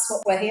you. That's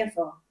what we're here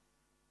for.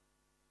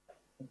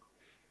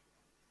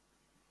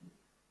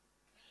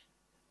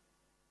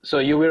 So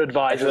you will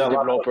advise the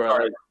developer.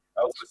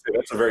 I was going to say,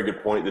 that's a very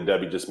good point that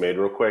Debbie just made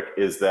real quick,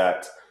 is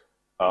that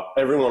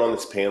everyone on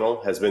this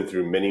panel has been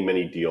through many,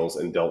 many deals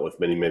and dealt with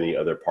many, many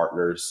other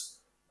partners,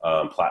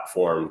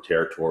 platform,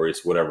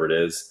 territories, whatever it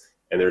is.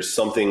 And there's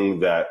something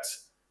that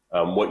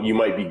what you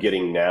might be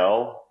getting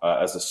now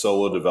as a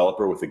solo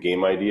developer with a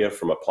game idea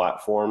from a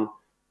platform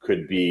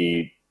could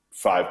be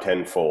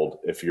 5-10-fold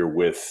if you're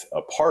with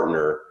a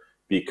partner,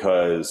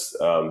 because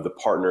the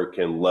partner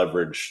can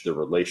leverage the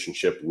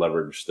relationship,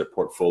 leverage their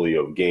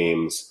portfolio of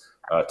games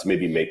to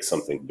maybe make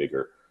something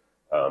bigger.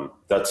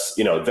 That's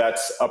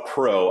a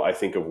pro, I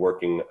think, of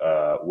working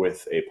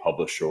with a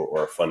publisher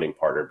or a funding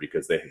partner,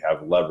 because they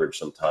have leverage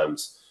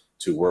sometimes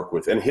to work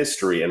with, and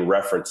history and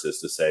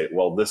references to say,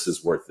 well, this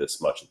is worth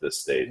this much at this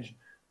stage.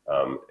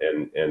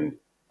 And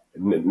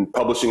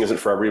publishing isn't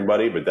for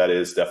everybody, but that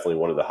is definitely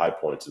one of the high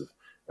points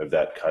of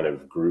that kind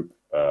of group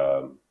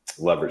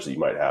leverage that you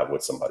might have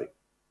with somebody.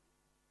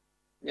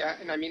 Yeah,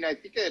 and I mean, I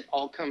think it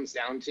all comes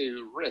down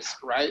to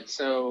risk, right?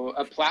 So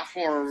a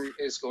platform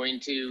is going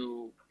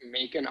to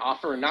make an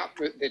offer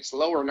that's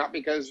lower, not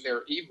because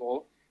they're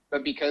evil,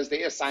 but because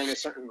they assign a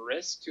certain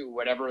risk to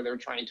whatever they're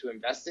trying to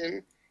invest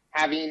in.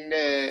 Having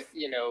a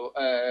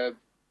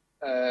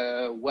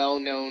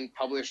well-known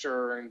publisher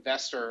or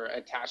investor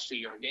attached to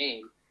your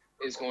game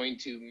is going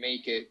to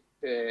make it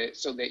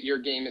so that your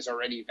game is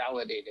already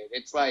validated.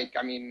 It's like,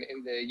 I mean,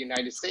 in the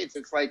United States,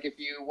 it's like if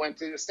you went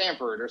to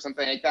Stanford or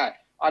something like that.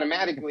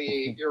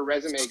 automatically your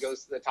resume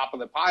goes to the top of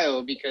the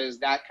pile, because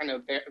that kind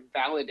of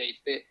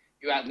validates that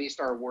you at least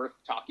are worth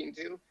talking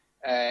to,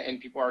 and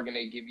people are going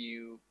to give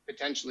you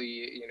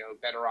potentially,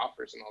 better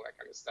offers and all that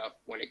kind of stuff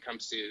when it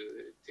comes to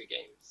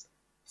games.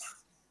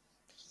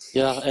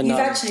 Yeah, and you've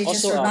actually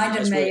also, just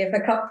reminded me of a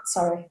couple.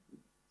 Sorry.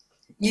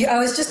 I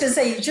was just going to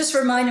say, you just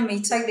reminded me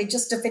totally,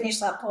 just to finish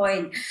that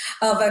point,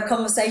 of a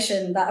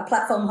conversation that a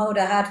platform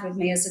holder had with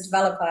me as a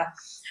developer.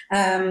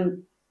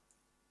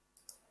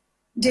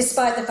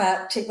 Despite the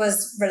fact it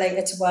was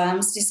related to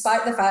Worms,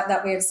 despite the fact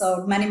that we had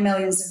sold many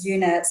millions of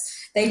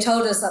units, they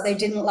told us that they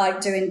didn't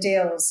like doing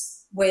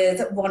deals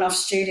with one-off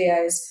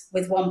studios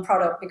with one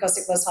product because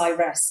it was high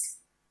risk.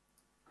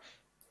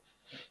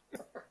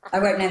 I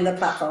won't name the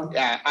platform.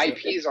 Yeah,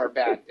 IPs are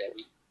bad,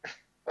 Debbie.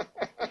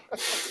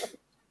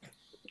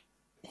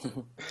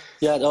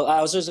 Yeah, no,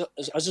 I was just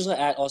going to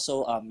add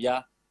also,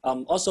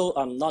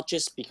 not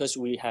just because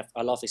we have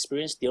a lot of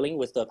experience dealing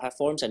with the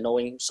platforms and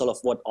knowing sort of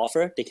what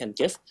offer they can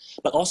give,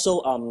 but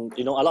also, a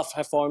lot of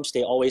platforms,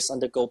 they always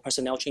undergo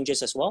personnel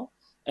changes as well.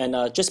 And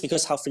just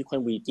because how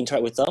frequent we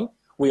interact with them,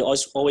 we're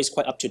always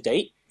quite up to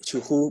date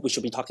to who we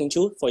should be talking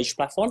to for each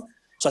platform.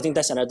 So I think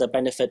that's another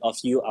benefit of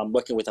you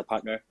working with a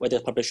partner, whether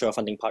a publisher or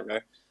funding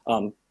partner,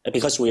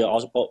 because we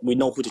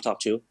know who to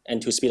talk to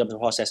and to speed up the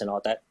process and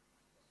all that.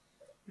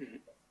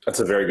 That's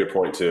a very good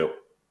point too.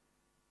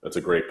 That's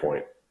a great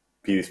point.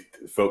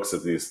 Folks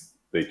at these,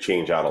 they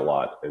change out a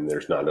lot, and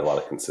there's not a lot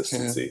of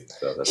consistency.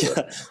 So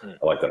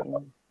I like that a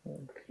lot.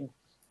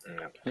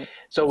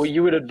 So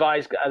you would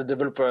advise as a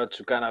developer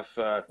to kind of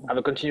have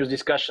a continuous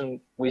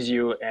discussion with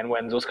you, and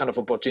when those kind of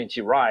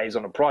opportunity rise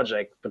on a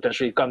project,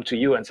 potentially come to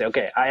you and say,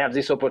 okay, I have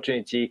this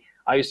opportunity.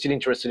 Are you still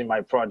interested in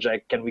my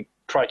project? Can we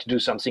try to do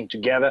something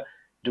together?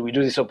 Do we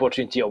do this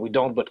opportunity or we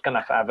don't? But kind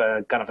of have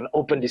a kind of an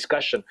open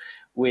discussion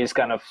with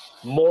kind of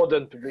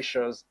modern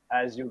publishers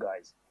as you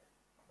guys.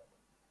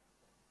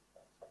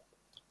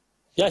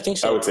 Yeah, I think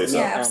so. I would say so.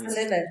 Yeah,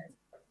 absolutely.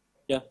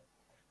 Yeah.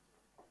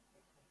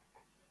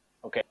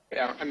 Okay.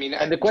 Yeah, I mean,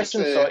 and the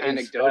question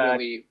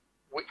anecdotally,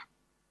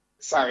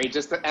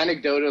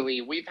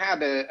 anecdotally, we've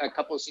had a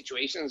couple of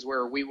situations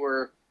where we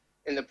were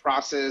in the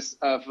process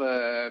of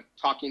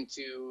talking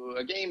to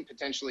a game,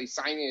 potentially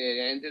signing it,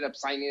 and ended up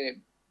signing it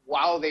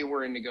while they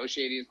were in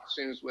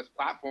negotiations with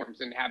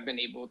platforms, and have been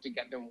able to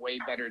get them way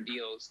better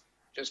deals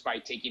just by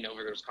taking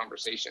over those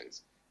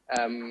conversations.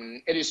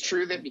 It is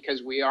true that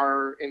because we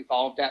are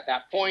involved at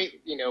that point,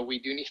 we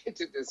do need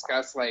to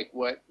discuss like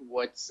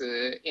what's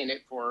in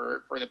it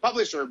for the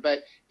publisher.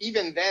 But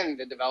even then,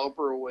 the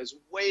developer was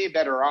way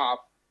better off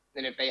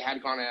than if they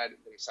had gone at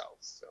it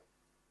themselves. So.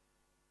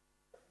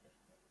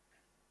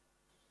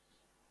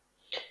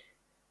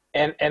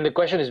 And the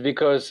question is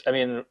because, I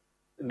mean,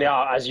 there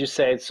are, as you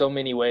said, so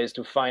many ways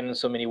to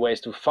finance,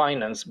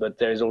 but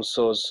there is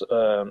also,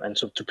 and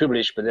so to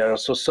publish, but there are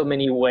also so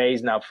many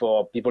ways now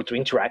for people to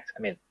interact.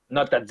 I mean,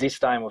 not at this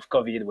time of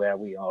COVID where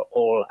we are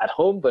all at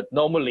home, but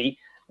normally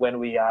when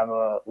we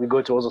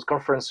go to all those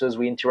conferences,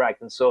 we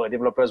interact. And so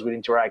developers will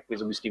interact with,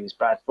 obviously, with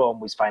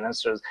platform, with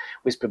financiers,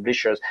 with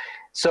publishers.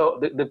 So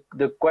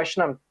the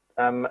question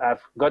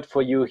I've got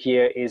for you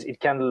here is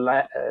it can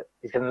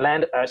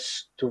land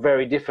us to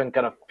very different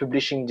kind of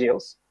publishing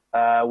deals.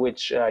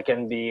 Which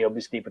can be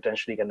obviously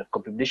potentially kind of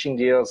co-publishing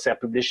deals,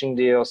 self-publishing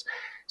deals.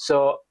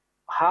 So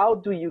how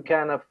do you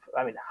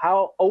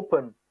how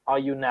open are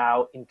you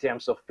now in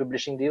terms of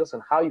publishing deals,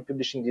 and how your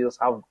publishing deals,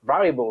 how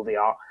variable they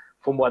are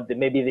from what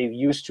maybe they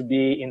used to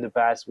be in the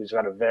past, which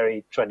had a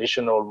very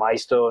traditional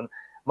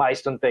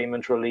milestone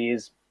payment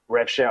release,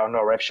 rev share or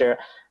no rev share.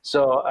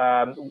 So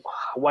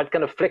what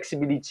kind of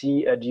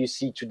flexibility do you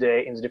see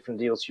today in the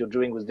different deals you're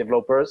doing with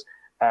developers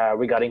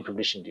regarding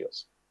publishing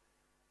deals?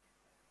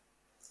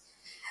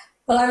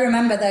 Well, I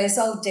remember those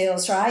old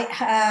deals, right?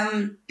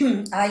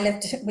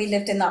 We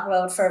lived in that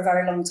world for a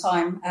very long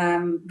time,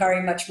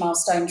 very much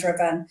milestone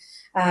driven,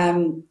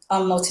 on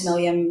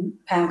multi-million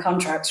pound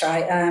contracts,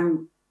 right?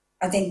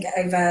 I think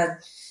over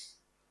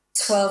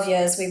 12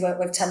 years, we worked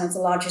with 10 of the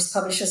largest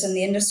publishers in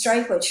the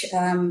industry, which,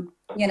 I'm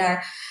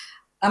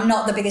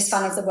not the biggest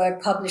fan of the word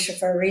publisher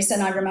for a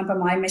reason. I remember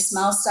my missed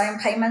milestone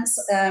payments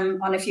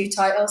on a few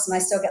titles, and I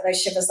still get those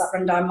shivers that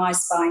run down my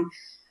spine.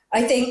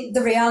 I think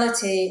the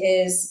reality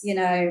is,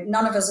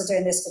 none of us are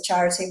doing this for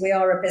charity. We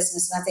are a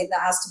business, and I think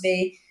that has to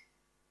be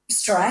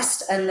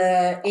stressed. And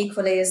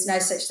equally, there's no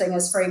such thing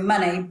as free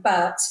money,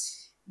 but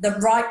the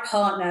right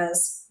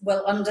partners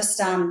will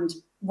understand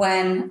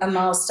when a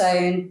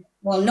milestone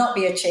will not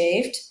be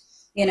achieved,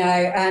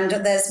 and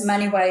there's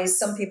many ways.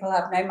 Some people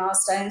have no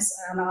milestones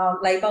on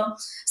our label.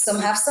 Some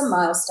have some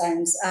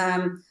milestones.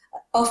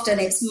 Often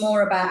it's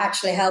more about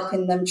actually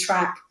helping them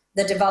track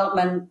the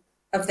development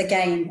of the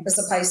game as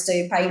opposed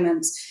to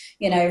payments.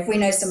 If we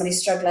know somebody's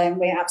struggling,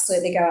 we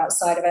absolutely go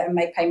outside of it and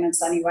make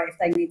payments anyway if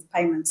they need the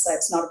payments. So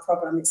it's not a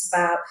problem. It's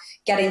about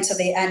getting to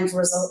the end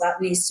result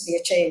that needs to be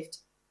achieved.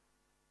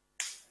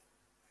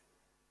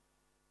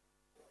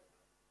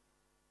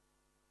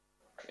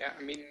 Yeah,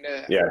 I mean...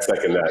 I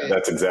second that.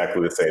 That's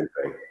exactly the same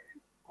thing.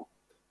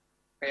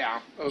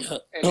 Yeah,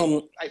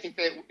 and I think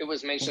that it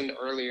was mentioned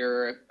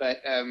earlier, but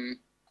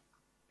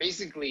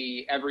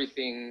basically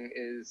everything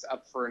is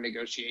up for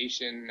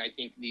negotiation. I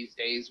think these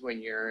days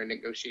when you're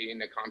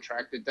negotiating a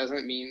contract, it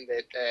doesn't mean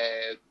that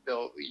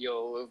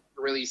you'll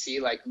really see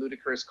like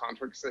ludicrous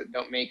contracts that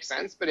don't make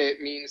sense, but it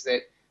means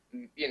that,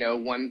 you know,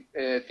 one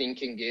thing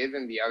can give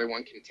and the other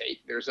one can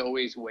take. There's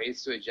always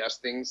ways to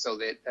adjust things so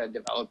that a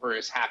developer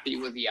is happy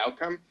with the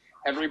outcome.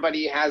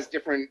 Everybody has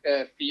different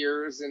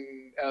fears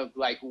and of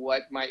like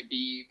what might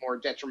be more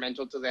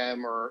detrimental to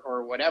them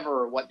or whatever,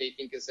 or what they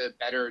think is a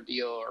better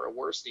deal or a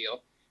worse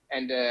deal.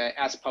 And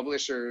as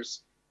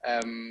publishers,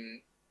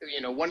 you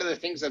know, one of the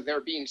things of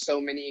there being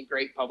so many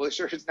great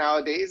publishers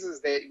nowadays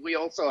is that we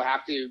also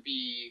have to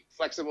be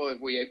flexible if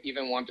we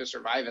even want to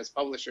survive as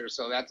publishers.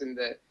 So that's in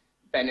the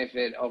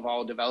benefit of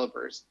all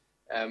developers.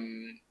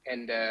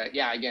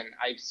 Yeah, again,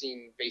 I've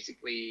seen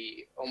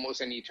basically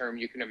almost any term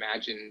you can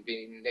imagine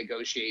being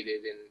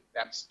negotiated, and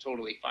that's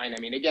totally fine. I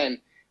mean, again,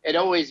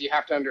 you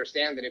have to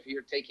understand that if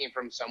you're taking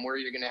from somewhere,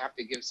 you're going to have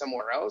to give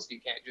somewhere else. You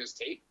can't just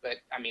take, but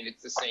I mean,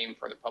 it's the same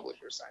for the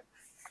publisher side.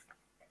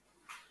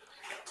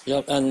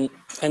 Yeah, and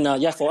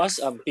yeah, for us,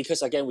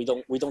 because again, we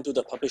don't do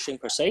the publishing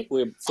per se.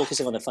 We're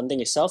focusing on the funding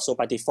itself. So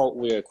by default,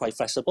 we're quite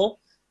flexible.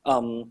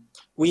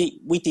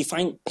 We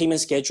define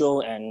payment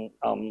schedule and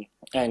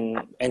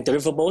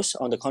deliverables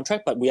on the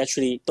contract, but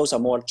those are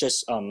more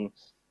just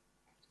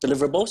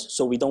deliverables.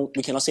 So we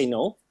cannot say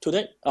no to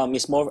that.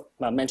 It's more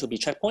meant to be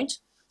checkpoints.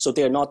 So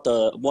they're not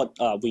what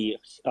we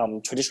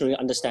traditionally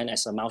understand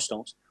as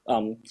milestones.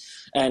 And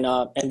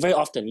very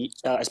often,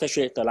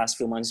 especially the last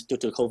few months due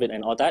to COVID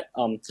and all that,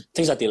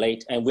 things are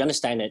delayed, and we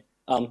understand it.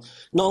 Not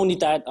only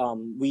that,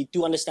 we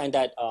do understand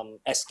that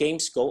as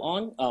games go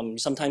on,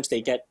 sometimes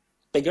they get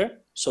bigger,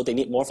 so they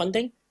need more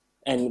funding,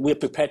 and we're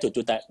prepared to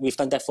do that. We've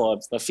done that for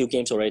a few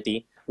games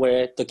already,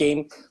 where the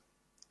game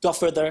got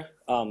further,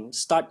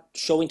 start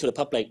showing to the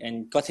public,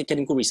 and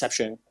getting good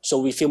reception. So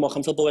we feel more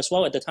comfortable as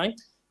well at the time.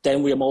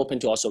 Then we are more open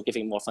to also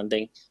giving more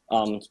funding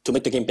to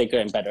make the game bigger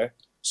and better.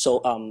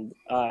 So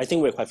I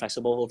think we're quite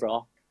flexible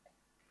overall.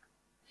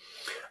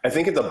 I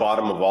think at the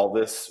bottom of all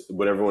this,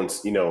 what everyone's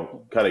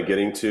kind of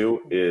getting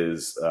to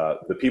is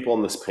the people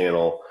on this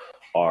panel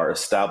are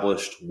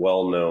established,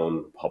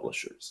 well-known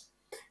publishers.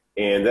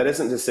 And that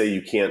isn't to say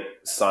you can't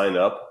sign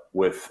up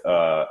with,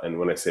 and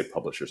when I say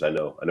publishers, I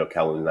know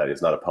Calvin United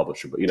is not a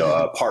publisher, but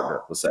a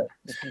partner, let's say.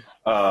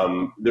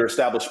 They're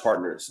established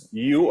partners.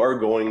 You are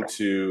going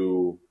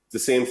to, it's the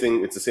same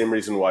thing, it's the same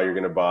reason why you're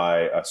going to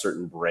buy a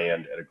certain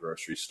brand at a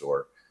grocery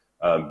store,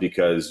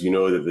 because you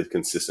know that the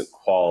consistent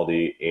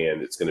quality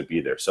and it's going to be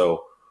there.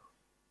 So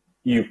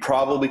you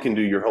probably can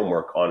do your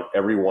homework on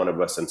every one of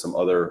us and some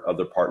other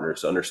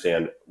partners to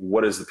understand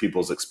what has the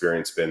people's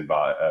experience been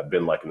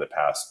like in the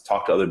past.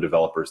 Talk to other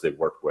developers they've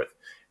worked with.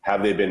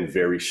 Have they been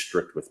very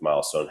strict with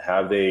milestone?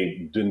 Have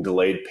they been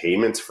delayed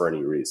payments for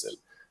any reason?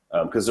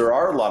 Because there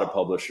are a lot of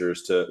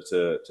publishers,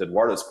 to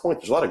Eduardo's point,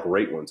 there's a lot of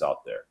great ones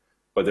out there,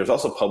 but there's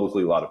also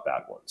publicly a lot of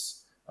bad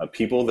ones.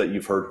 People that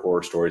you've heard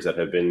horror stories that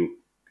have been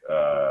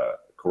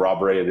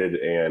corroborated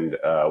and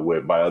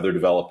by other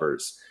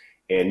developers.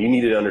 And you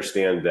need to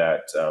understand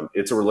that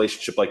it's a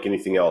relationship like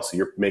anything else.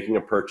 You're making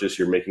a purchase,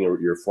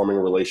 you're forming a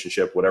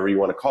relationship, whatever you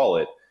want to call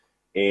it,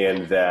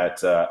 and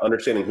that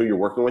understanding who you're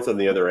working with on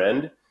the other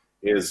end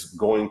is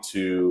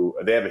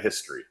they have a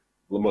history,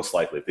 most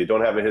likely. If they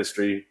don't have a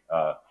history,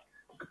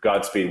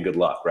 Godspeed and good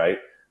luck, right?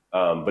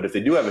 But if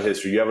they do have a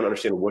history, you have an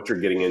understanding of what you're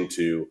getting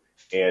into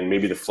and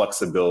maybe the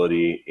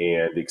flexibility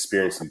and the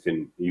experience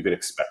you can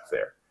expect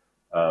there.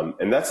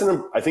 And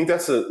I think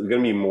that's going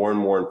to be more and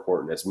more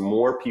important as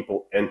more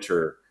people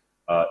enter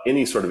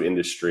any sort of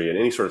industry and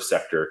any sort of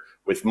sector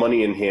with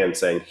money in hand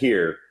saying,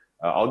 here,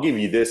 I'll give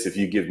you this if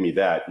you give me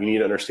that. You need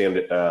to understand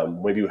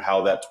maybe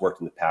how that's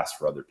worked in the past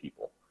for other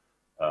people.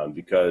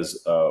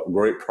 Because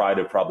great pride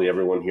of probably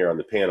everyone here on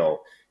the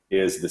panel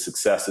is the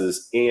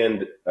successes,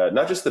 and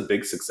not just the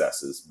big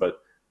successes, but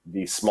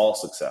the small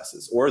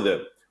successes or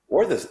the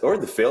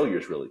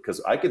failures, really.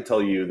 Because I could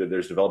tell you that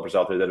there's developers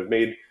out there that have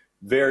made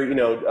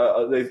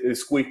they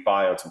squeaked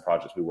by on some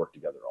projects we worked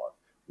together on,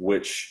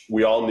 which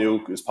we all knew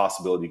was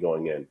possibility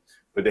going in,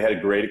 but they had a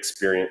great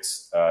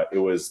experience. It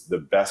was the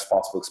best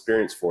possible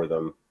experience for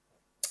them.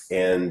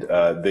 And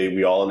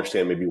we all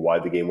understand maybe why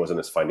the game wasn't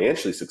as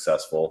financially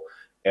successful,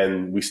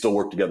 and we still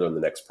work together on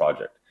the next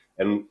project.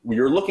 And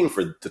you're looking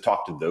to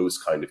talk to those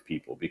kind of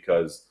people,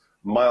 because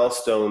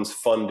milestones,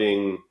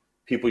 funding,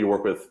 people you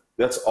work with,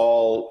 that's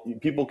all.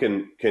 People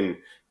can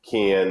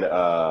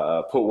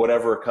put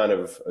whatever kind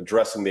of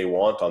addressing they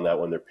want on that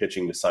when they're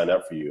pitching to sign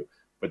up for you.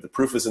 But the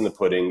proof is in the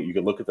pudding. You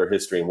can look at their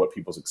history and what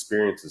people's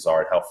experiences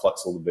are and how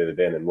flexible they've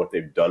been and what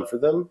they've done for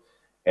them.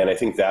 And I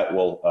think that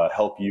will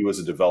help you as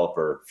a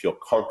developer feel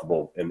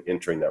comfortable in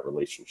entering that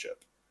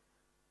relationship.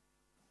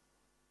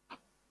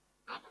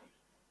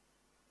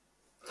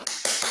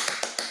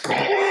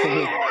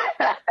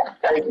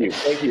 Thank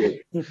you.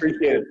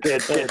 Appreciate it.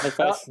 Good.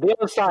 The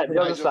other side.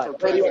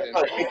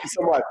 Thank you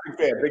so much.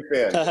 Big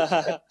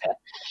fan.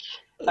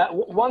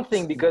 One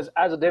thing, because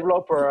as a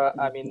developer,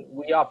 I mean,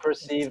 we are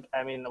perceived,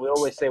 I mean, we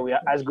always say we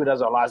are as good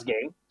as our last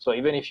game. So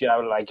even if you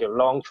have like a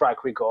long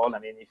track record, I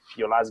mean, if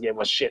your last game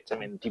was shit, I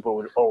mean, people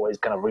will always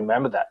kind of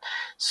remember that.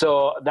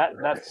 So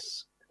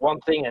that's one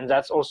thing. And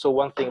that's also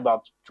one thing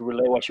about, to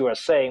relay what you are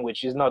saying,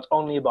 which is not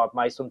only about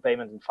milestone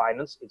payment and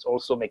finance, it's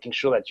also making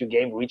sure that your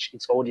game reach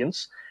its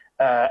audience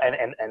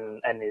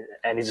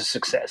and is a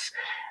success.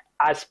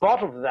 As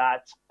part of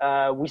that,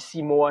 we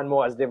see more and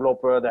more as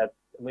developer that,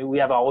 I mean, we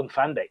have our own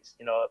fan base.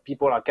 You know,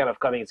 people are kind of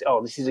coming and say,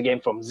 "Oh, this is a game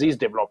from this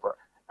developer."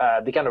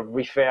 They kind of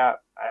refer.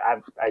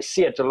 I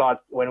see it a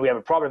lot when we have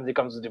a problem. They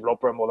come to the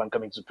developer more than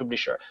coming to the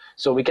publisher.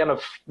 So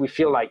we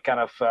feel like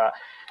kind of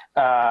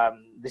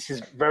this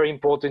is very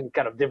important.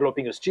 Kind of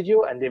developing a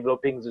studio and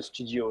developing the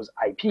studio's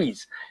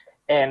IPs.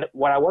 And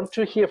what I want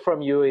to hear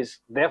from you is,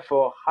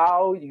 therefore,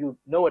 how you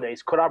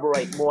nowadays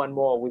collaborate more and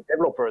more with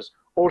developers,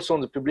 also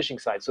on the publishing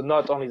side. So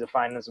not only the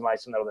finance, and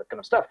all that kind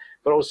of stuff,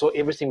 but also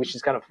everything which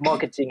is kind of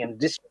marketing and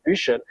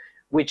distribution,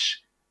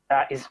 which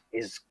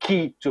is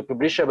key to a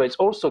publisher, but it's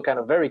also kind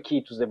of very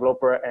key to the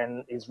developer,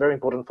 and it's very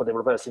important for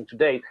developers, I think,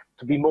 today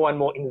to be more and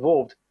more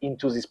involved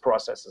into this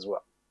process as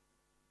well.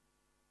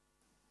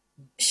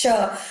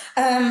 Sure.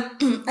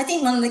 I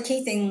think one of the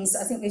key things,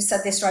 I think we've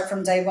said this right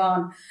from day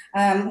one,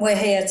 we're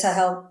here to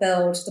help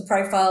build the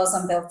profiles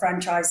and build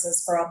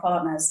franchises for our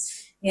partners.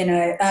 You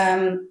know,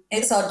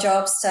 it's our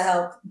jobs to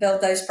help build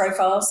those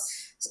profiles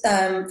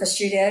for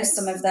studios,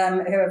 some of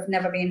them who have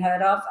never been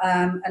heard of,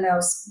 and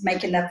else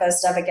making their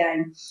first ever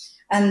game.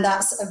 And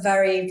that's a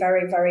very,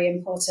 very, very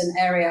important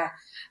area.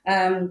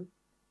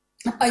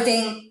 I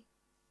think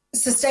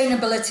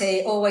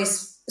sustainability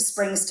always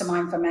springs to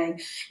mind for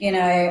me. You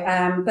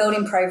know,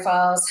 building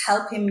profiles,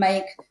 helping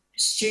make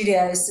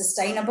studios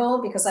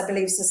sustainable, because I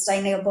believe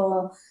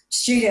sustainable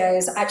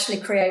studios actually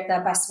create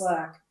their best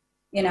work.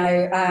 You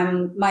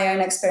know, my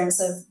own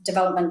experience of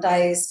development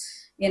days,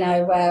 you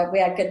know, where we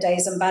had good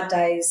days and bad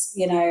days,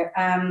 you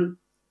know,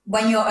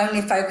 when you're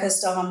only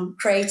focused on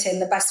creating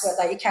the best work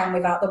that you can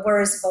without the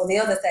worries of all the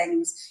other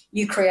things,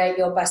 you create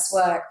your best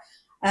work.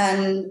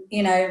 And,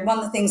 you know, one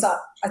of the things that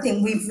I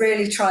think we've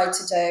really tried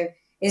to do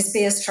is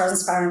be as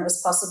transparent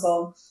as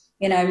possible.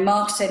 You know,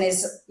 marketing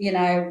is, you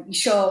know,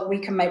 sure, we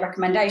can make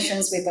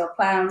recommendations, we build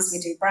plans, we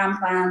do brand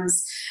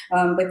plans,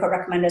 we put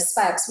recommended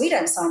specs. We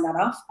don't sign that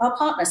off. Our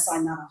partners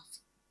sign that off.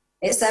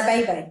 It's their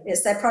baby,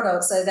 it's their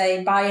product, so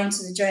they buy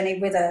into the journey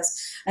with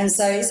us. And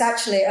so it's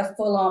actually a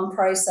full-on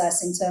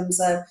process in terms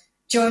of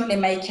jointly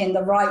making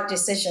the right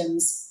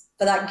decisions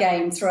for that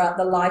game throughout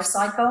the life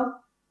cycle,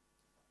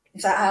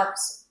 if that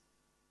helps.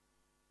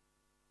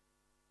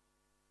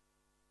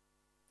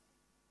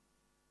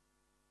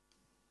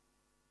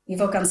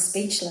 You've all gone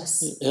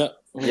speechless. Yeah,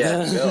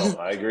 no,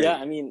 I agree. Yeah,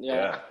 I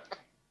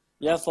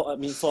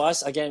mean, for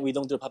us, again, we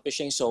don't do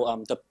publishing,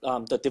 so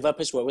the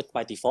developers work with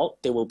by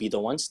default. They will be the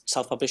ones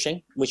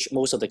self-publishing, which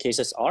most of the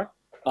cases are.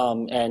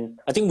 And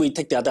I think we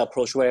take the other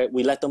approach where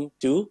we let them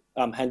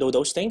handle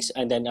those things,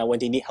 and then when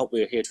they need help,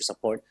 we're here to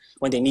support.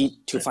 When they need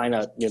to find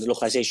a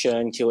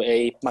localization,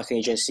 QA, marketing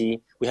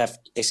agency, we have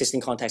existing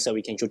contacts that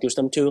we can introduce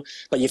them to.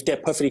 But if they're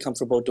perfectly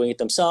comfortable doing it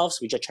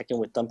themselves, we just check in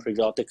with them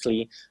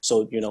periodically.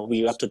 So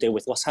we're up to date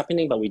with what's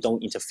happening, but we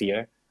don't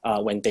interfere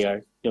when they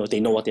are they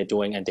know what they're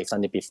doing and they've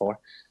done it before.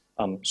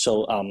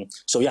 So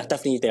yeah,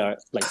 definitely they are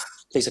like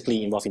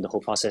basically involved in the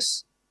whole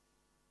process.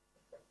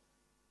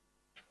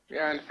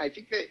 Yeah, and I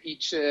think that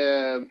each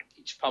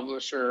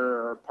publisher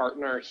or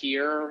partner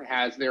here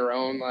has their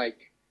own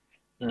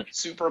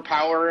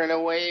superpower in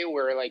a way,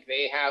 where like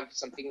they have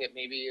something that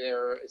maybe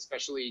they're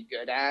especially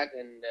good at,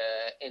 and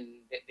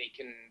that they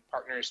can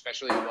partner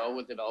especially well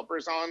with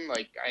developers on.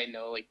 Like I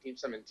know like Team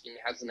 17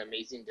 has an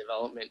amazing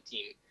development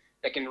team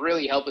that can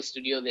really help a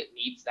studio that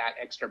needs that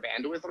extra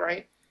bandwidth,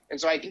 right? And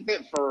so I think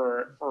that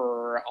for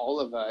all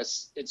of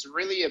us, it's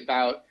really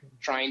about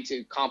trying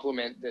to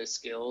complement the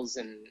skills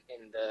and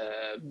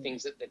the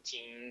things that the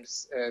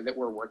teams that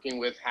we're working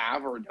with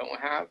have or don't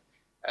have.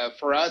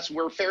 For us,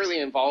 we're fairly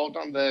involved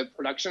on the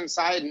production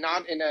side,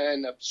 not in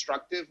an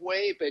obstructive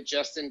way, but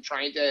just in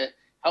trying to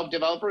help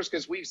developers,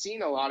 because we've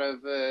seen a lot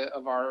of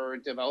our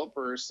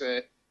developers,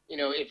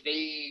 if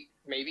they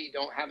maybe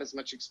don't have as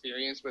much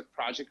experience with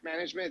project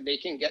management, they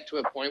can get to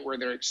a point where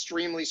they're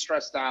extremely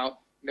stressed out.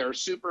 They're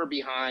super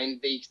behind.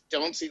 They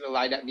don't see the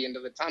light at the end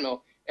of the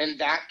tunnel. And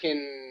that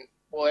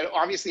it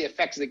obviously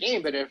affects the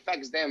game, but it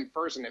affects them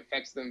first, and it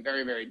affects them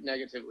very, very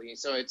negatively.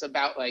 So it's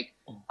about like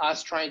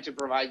us trying to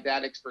provide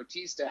that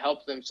expertise to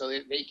help them so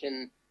that they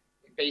can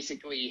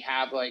basically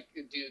have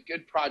do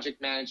good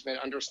project management,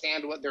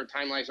 understand what their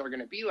timelines are going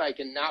to be like,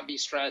 and not be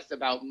stressed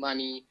about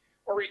money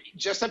or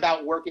just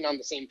about working on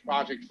the same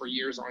project for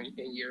years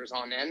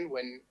on end,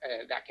 when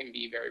that can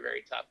be very,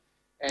 very tough.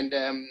 And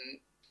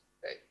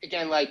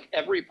again, like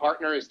every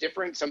partner is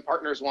different. Some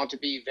partners want to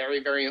be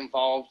very, very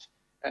involved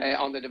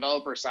on the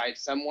developer side.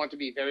 Some want to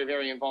be very,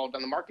 very involved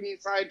on the marketing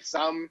side.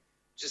 Some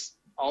just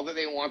all that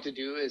they want to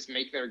do is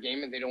make their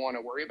game and they don't want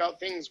to worry about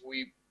things.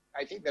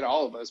 I think that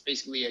all of us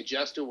basically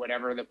adjust to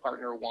whatever the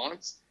partner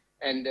wants.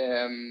 And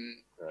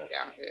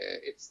Yeah,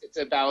 it's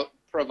about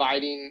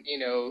providing,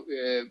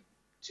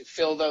 to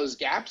fill those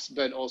gaps,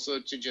 but also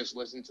to just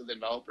listen to the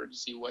developer to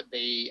see what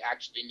they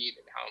actually need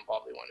and how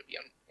involved they want to be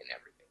in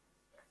everything.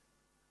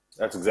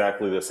 That's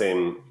exactly the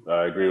same.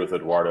 I agree with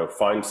Eduardo.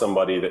 Find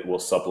somebody that will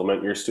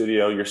supplement your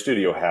studio. Your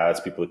studio has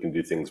people that can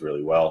do things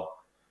really well,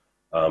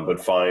 but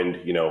find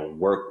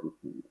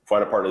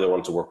a partner that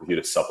wants to work with you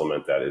to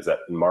supplement that. Is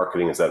that in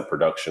marketing? Is that in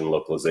production,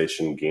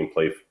 localization,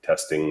 gameplay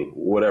testing,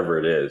 whatever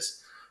it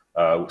is?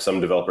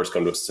 Some developers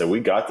come to us and say, we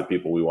got the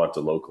people, we want to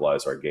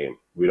localize our game.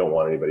 We don't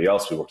want anybody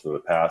else. We worked with them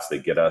in the past. They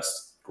get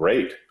us.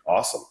 Great.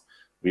 Awesome.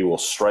 We will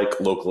strike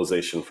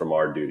localization from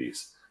our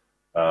duties.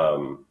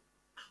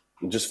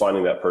 Just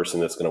finding that person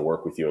that's going to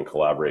work with you and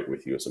collaborate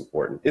with you is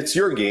important. It's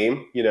your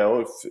game.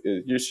 If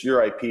it's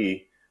your IP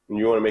and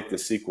you want to make the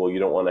sequel, you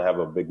don't want to have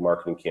a big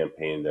marketing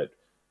campaign that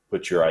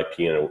puts your IP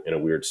in a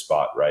weird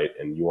spot, right?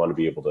 And you want to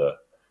be able to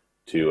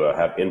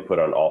have input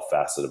on all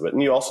facets of it.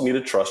 And you also need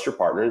to trust your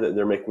partner that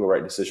they're making the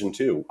right decision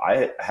too.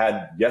 I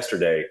had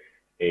yesterday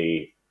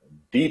a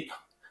deep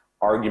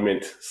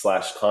argument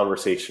 /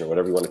 conversation, or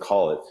whatever you want to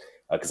call it,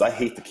 because I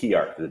hate the key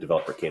art that the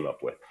developer came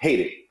up with.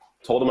 Hate it.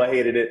 Told them I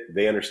hated it.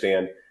 They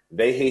understand.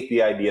 They hate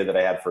the idea that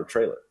I had for a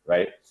trailer,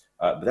 right?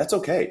 But that's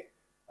okay.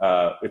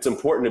 It's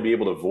important to be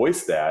able to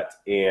voice that,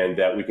 and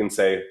that we can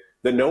say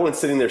that no one's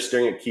sitting there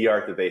staring at key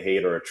art that they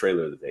hate or a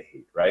trailer that they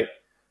hate, right?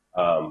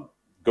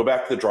 Go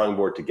back to the drawing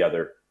board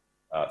together,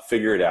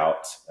 figure it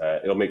out.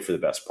 It'll make for the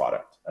best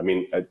product. I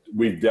mean,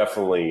 we've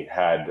definitely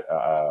had,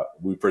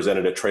 we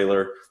presented a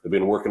trailer. They've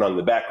been working on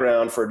the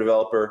background for a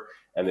developer,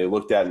 and they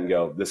looked at it and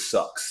go, this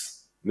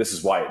sucks. And this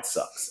is why it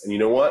sucks. And you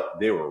know what?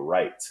 They were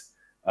right.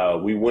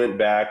 We went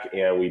back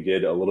and we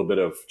did a little bit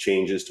of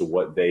changes to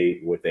what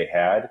they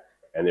had,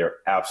 and they're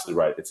absolutely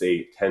right. It's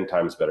a 10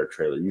 times better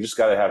trailer. You just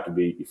got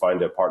to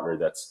find a partner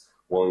that's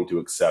willing to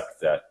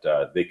accept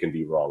that they can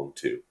be wrong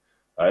too.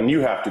 And you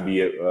have to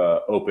be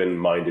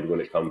open-minded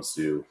when it comes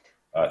to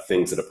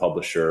things that a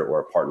publisher or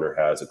a partner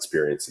has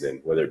experience in,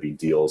 whether it be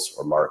deals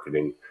or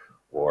marketing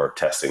or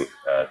testing,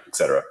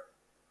 etc.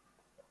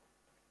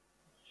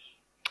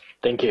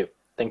 Thank you.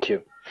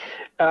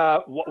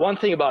 One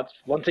thing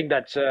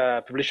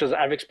that publishers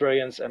have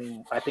experienced,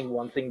 and I think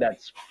one thing that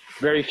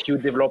very few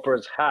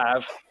developers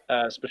have,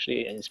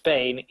 especially in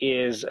Spain,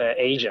 is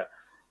Asia.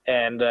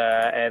 And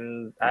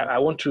I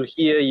want to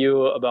hear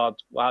you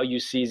about how you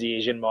see the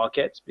Asian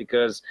market,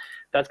 because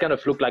that's kind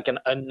of look like an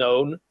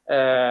unknown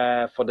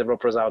for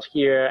developers out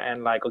here.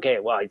 And like, okay,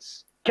 well, it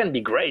can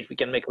be great. We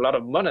can make a lot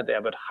of money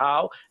there, but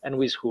how and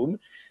with whom?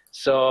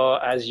 So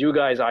as you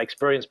guys are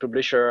experienced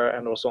publisher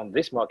and also on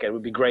this market, it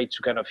would be great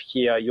to kind of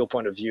hear your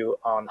point of view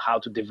on how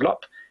to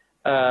develop,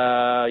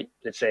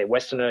 let's say,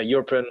 Western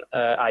European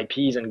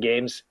IPs and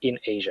games in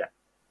Asia.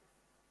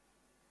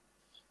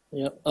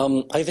 Yeah,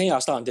 I think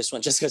I'll start on this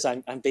one just because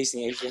I'm based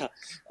in Asia.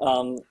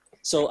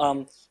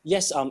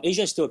 Yes,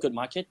 Asia is still a good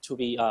market to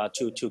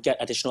get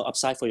additional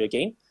upside for your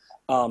game.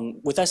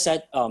 With that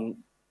said,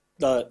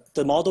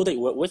 the model that you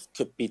work with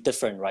could be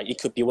different, right? It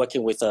could be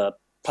working with a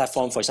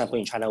platform, for example,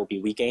 in China would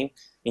be WeGame,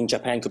 in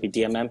Japan could be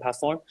DMM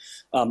platform,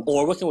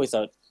 or working with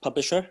a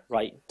publisher,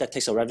 right, that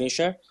takes a revenue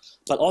share.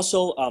 But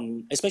also,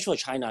 especially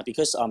for China,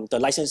 because the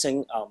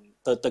licensing,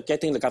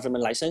 getting the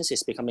government license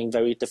is becoming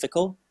very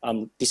difficult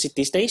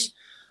these days.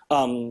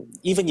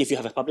 Even if you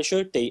have a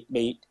publisher, they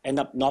may end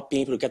up not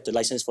being able to get the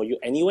license for you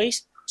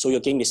anyways, so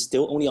your game is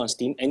still only on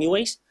Steam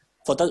anyways.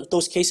 For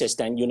those cases,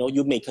 then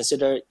you may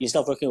consider, instead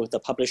of working with the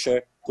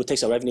publisher who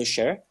takes a revenue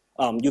share,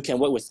 you can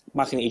work with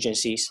marketing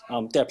agencies.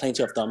 There are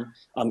plenty of them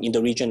in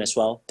the region as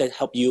well that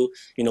help you,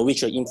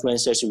 reach your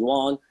influencers you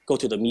want, go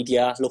to the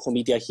media, local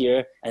media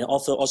here, and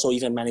also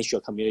even manage your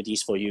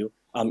communities for you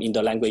in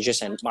the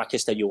languages and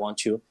markets that you want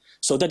to.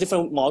 So there are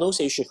different models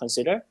that you should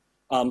consider.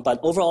 But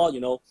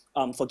overall,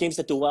 for games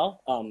that do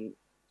well,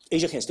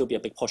 Asia can still be a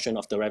big portion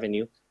of the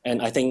revenue.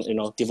 And I think,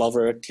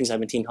 Devolver, Team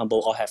 17,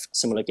 Humble all have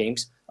similar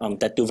games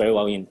that do very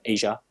well in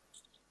Asia.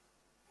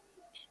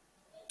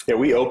 Yeah,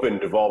 we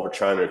opened Devolver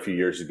China a few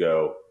years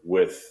ago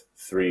with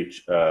 3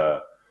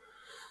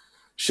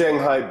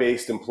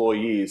 Shanghai-based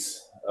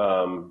employees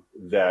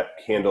that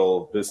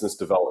handle business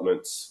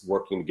developments,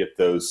 working to get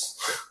those,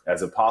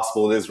 as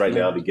impossible it is right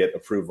now, to get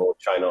approval in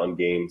China on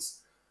games.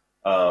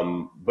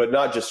 But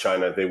not just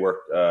China. They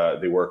work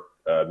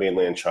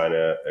mainland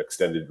China,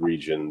 extended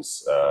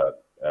regions,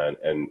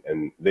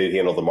 and they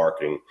handle the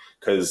marketing,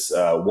 because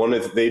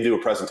they do a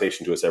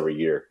presentation to us every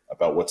year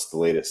about what's the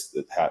latest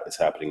that is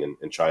happening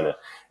in China,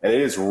 and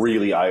it is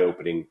really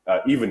eye-opening,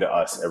 even to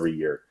us every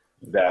year.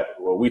 That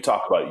we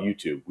talk about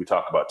YouTube, we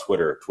talk about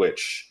Twitter,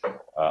 Twitch,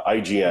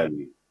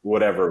 IGN,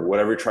 whatever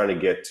you're trying to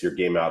get your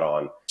game out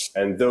on,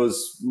 and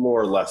those more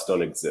or less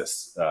don't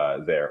exist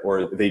there,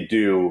 or they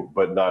do,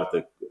 but not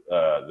at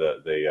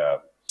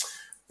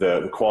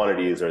the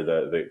quantities or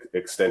the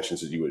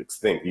extensions that you would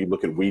think. You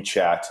look at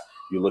WeChat,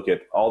 you look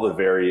at all the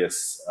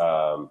various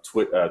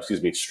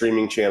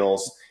streaming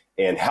channels,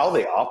 and how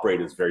they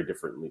operate is very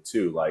differently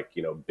too. Like,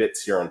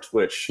 bits here on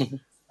Twitch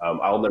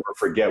I'll never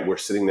forget, we're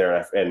sitting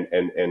there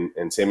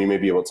and Sammy may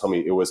be able to tell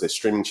me, it was a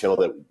streaming channel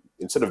that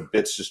instead of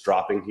bits just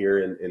dropping here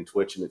in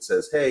Twitch and it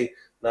says, hey,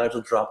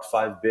 Nigel dropped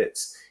 5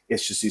 bits.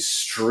 It's just this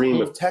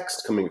stream of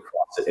text coming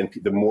across it.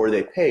 And the more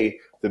they pay,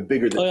 the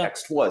bigger the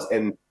text was.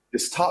 And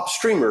this top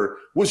streamer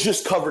was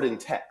just covered in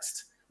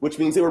text, which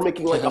means they were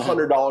making like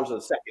 $100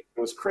 a second.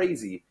 It was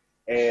crazy.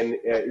 And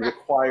it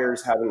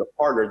requires having a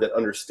partner that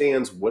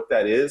understands what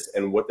that is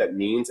and what that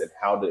means and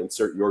how to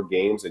insert your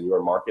games and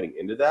your marketing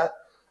into that.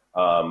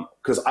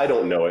 Because I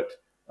don't know it.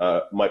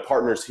 My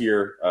partners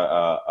here,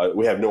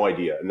 we have no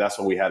idea. And that's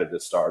why we had to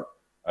start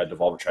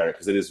Devolver China,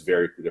 because it is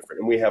very different.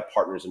 And we have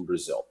partners in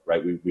Brazil,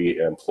 right? We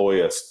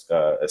employ, as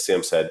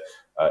Sam said,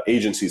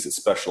 agencies that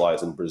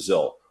specialize in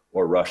Brazil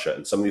or Russia.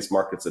 And some of these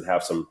markets that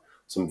have some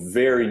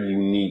very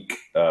unique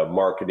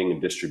marketing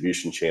and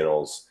distribution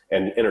channels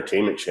and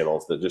entertainment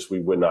channels that just we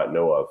would not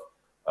know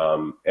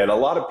of. And a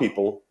lot of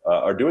people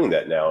are doing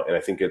that now. And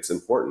I think it's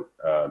important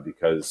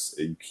because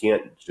you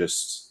can't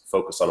just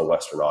focus on a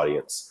Western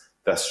audience.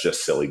 That's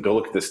just silly. Go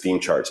look at the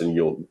Steam charts and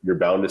you're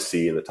bound to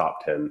see in the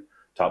top 10,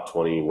 top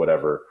 20,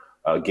 whatever,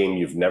 a game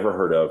you've never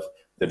heard of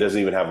that doesn't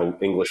even have an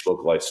English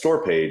localized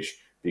store page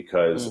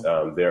because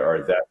there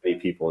are that many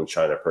people in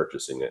China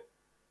purchasing it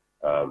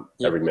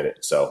every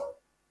minute. So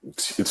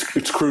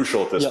it's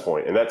crucial at this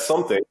point. And that's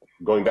something,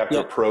 going back to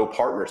a pro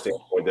partner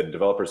standpoint, that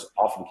developers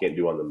often can't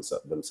do on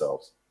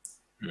themselves.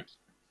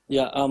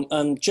 Yeah,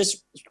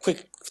 just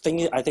quick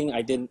thing, I think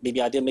I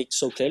didn't make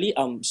so clearly.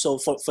 So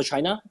for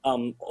China,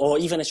 or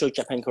even actually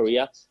Japan,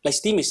 Korea, like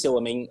Steam is still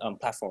a main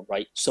platform,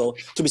 right? So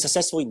to be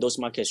successful in those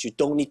markets, you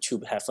don't need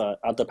to have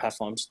other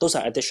platforms. Those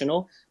are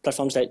additional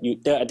platforms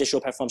there are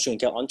additional platforms you can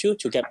get onto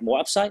to get more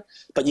upside.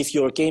 But if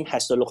your game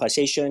has the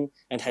localization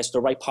and has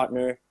the right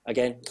partner,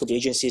 again, could be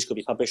agencies, could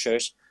be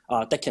publishers,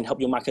 that can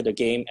help you market the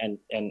game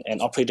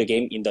and operate the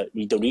game in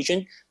the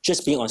region,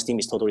 just being on Steam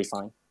is totally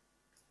fine.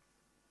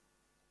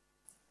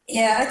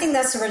 Yeah, I think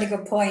that's a really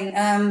good point.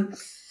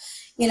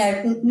 You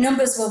know,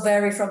 numbers will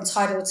vary from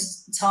title to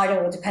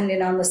title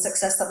depending on the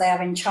success that they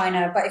have in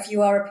China. But if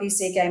you are a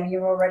PC game and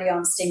you're already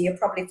on Steam, you're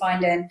probably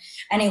finding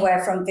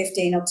anywhere from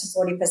 15 up to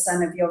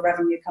 40% of your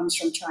revenue comes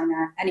from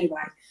China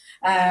anyway.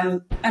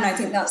 And I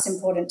think that's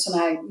important to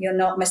know. You're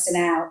not missing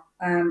out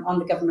on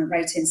the government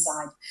rating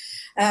side.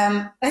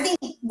 I think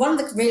one of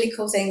the really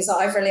cool things that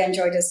I've really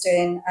enjoyed us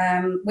doing,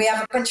 we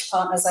have a bunch of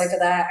partners over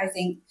there. I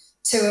think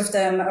 2 of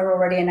them are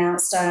already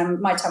announced.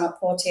 My Time at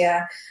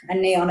Portia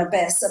and Neon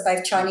Abyss are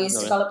both Chinese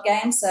developed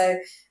games. So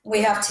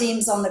we have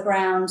teams on the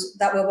ground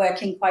that we're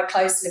working quite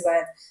closely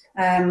with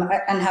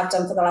and have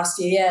done for the last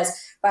few years.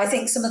 But I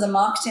think some of the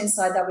marketing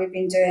side that we've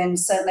been doing,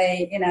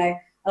 certainly, you know,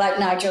 I like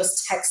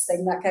Nigel's text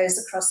thing that goes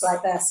across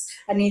like this.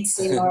 I need to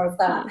see more of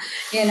that.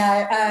 You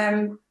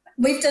know,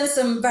 we've done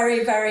some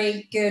very,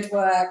 very good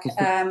work,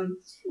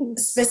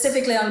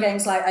 specifically on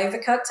games like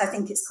Overcooked. I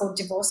think it's called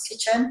Divorce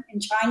Kitchen in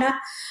China.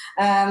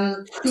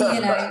 You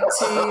know,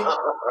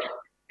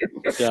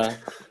 yeah,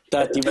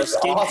 that divorce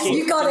game.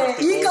 You got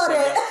it. You got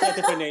it. Yeah,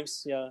 different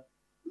names. Yeah.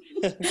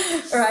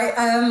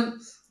 Right.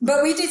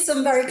 But we did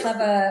some very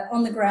clever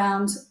on the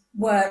ground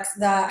work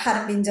that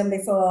hadn't been done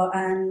before,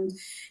 and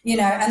you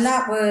know, and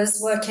that was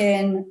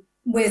working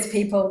with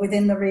people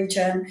within the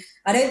region.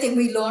 I don't think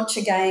we launch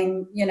a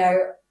game, you know,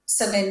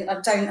 certainly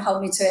don't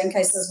hold me to it in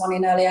case there's one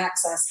in early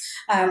access,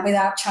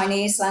 without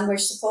Chinese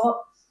language support,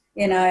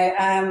 you know,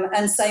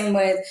 and same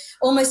with,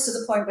 almost to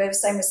the point where,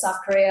 same with South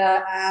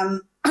Korea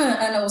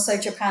and also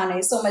Japan.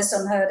 It's almost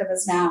unheard of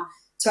us now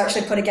to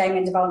actually put a game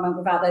in development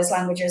without those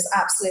languages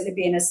absolutely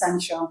being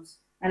essential.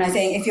 And I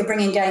think if you're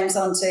bringing games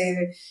onto,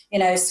 you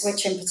know,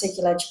 Switch in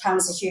particular,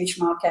 Japan's a huge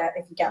market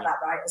if you get that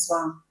right as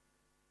well.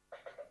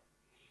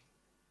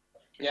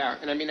 Yeah,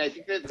 and I mean, I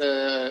think that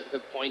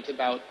the point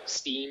about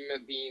Steam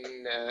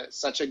being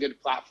such a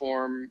good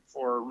platform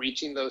for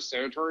reaching those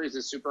territories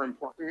is super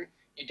important.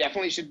 You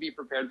definitely should be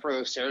prepared for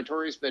those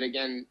territories, but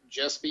again,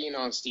 just being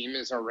on Steam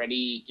is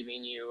already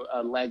giving you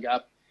a leg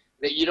up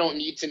that you don't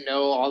need to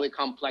know all the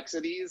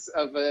complexities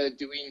of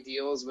doing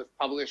deals with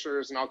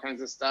publishers and all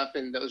kinds of stuff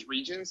in those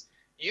regions.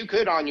 You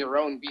could on your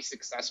own be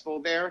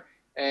successful there.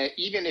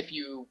 Even if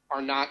you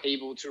are not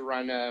able to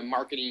run a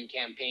marketing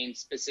campaign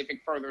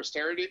specific for those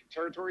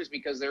territories,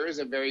 because there is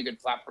a very good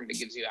platform that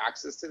gives you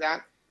access to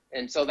that.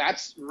 And so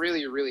that's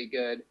really, really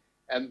good.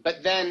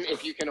 But then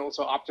if you can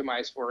also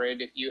optimize for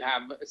it, if you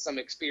have some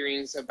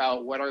experience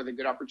about what are the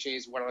good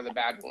opportunities, what are the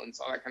bad ones,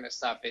 all that kind of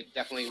stuff, it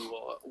definitely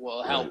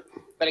will help.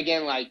 But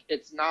again, like,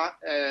 it's not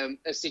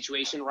a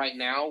situation right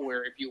now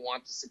where if you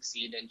want to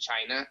succeed in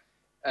China,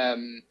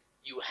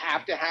 you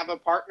have to have a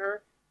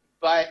partner.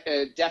 But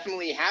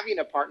definitely having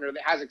a partner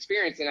that has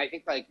experience, and I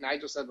think like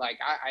Nigel said, like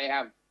I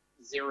have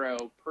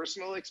zero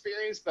personal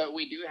experience, but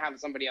we do have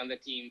somebody on the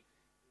team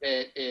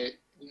that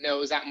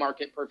knows that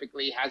market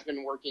perfectly, has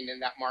been working in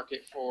that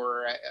market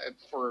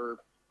for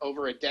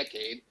over a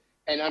decade,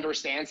 and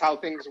understands how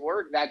things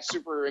work. That's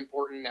super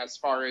important as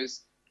far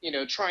as, you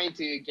know, trying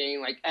to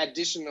gain like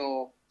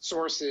additional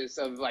sources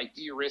of like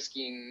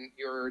de-risking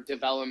your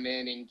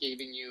development and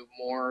giving you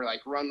more like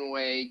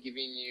runway,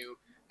 giving you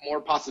more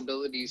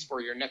possibilities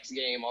for your next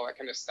game, all that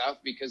kind of stuff,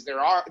 because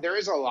there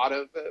is a lot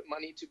of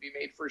money to be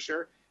made for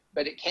sure,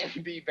 but it can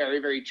be very,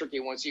 very tricky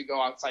once you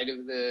go outside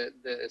of the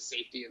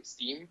safety of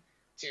Steam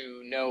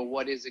to know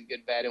what is a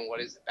good bet and what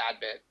is a bad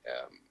bet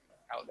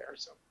out there.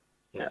 So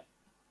yeah.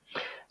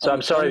 So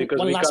I'm sorry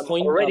because we come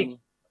already.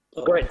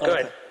 Go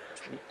ahead.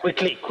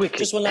 Quickly.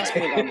 Just one last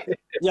point.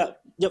 Yeah,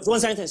 one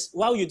sentence.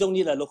 While you don't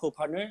need a local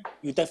partner,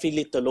 you definitely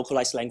need the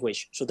localized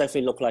language. So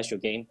definitely localize your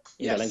game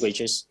in the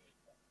languages.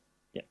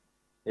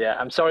 Yeah,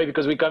 I'm sorry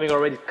because we're coming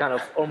already kind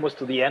of almost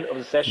to the end of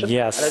the session.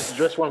 Yes. And let's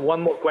just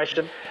one more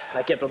question.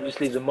 I kept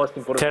obviously the most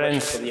important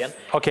Terence, question for the end.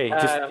 Okay,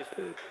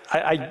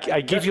 I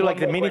give you like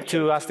the minute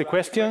to ask the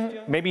question.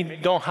 Maybe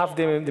don't have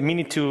the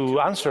minute to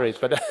answer it,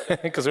 but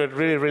because we're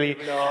really.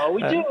 No,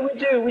 we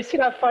do. We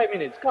still have 5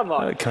 minutes. Come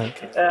on. Okay.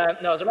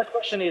 No, the last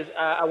question is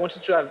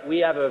we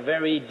have a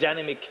very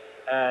dynamic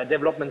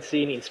development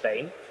scene in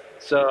Spain.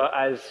 So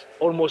as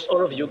almost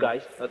all of you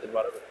guys, not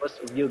Eduardo, but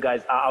most of you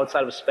guys are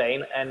outside of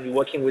Spain and you're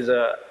working with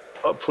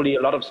hopefully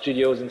a lot of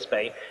studios in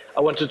Spain. I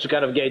wanted to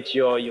kind of get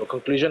your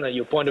conclusion and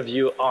your point of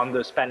view on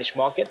the Spanish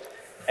market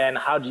and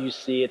how do you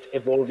see it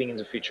evolving in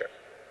the future?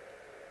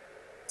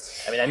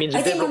 I mean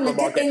the developer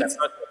market.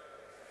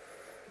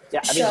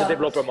 The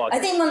developer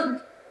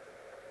market.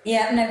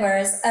 Yeah, no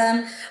worries.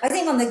 I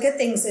think one of the good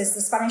things is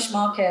the Spanish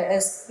market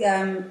has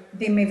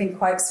been moving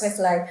quite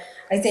swiftly.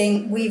 I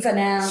think we've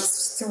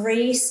announced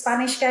 3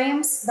 Spanish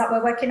games that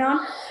we're working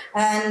on.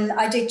 And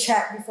I did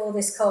check before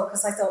this call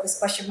because I thought this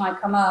question might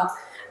come up.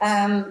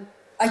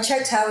 I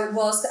checked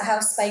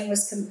how Spain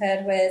was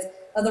compared with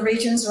other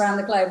regions around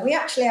the globe. We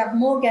actually have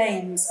more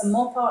games and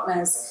more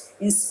partners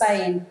in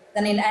Spain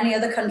than in any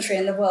other country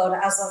in the world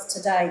as of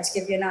today, to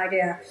give you an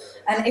idea.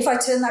 And if I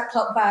turn that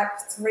clock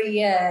back 3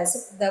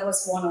 years, there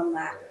was 1 on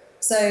there.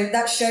 So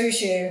that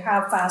shows you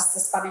how fast the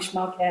Spanish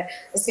market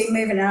has been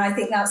moving. And I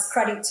think that's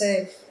credit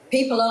to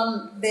people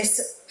on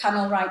this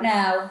panel right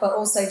now, but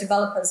also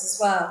developers as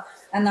well.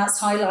 And that's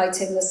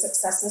highlighting the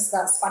successes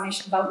that Spanish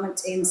development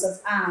teams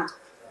have had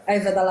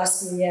over the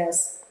last few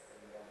years.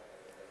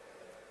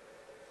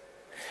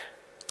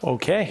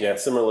 Okay. Yeah,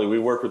 similarly, we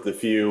worked with a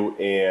few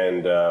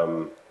and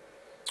over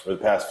the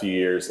past few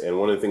years, and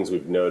one of the things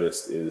we've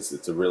noticed is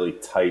it's a really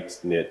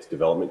tight-knit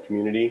development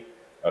community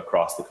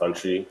across the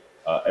country.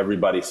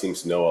 Everybody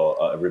seems to know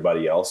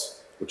everybody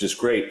else, which is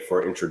great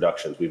for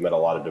introductions. We've met a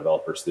lot of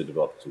developers, the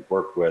developers we've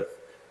worked with.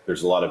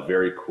 There's a lot of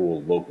very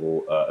cool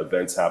local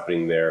events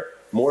happening there,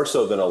 more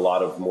so than a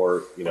lot of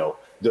more,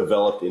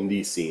 developed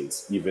indie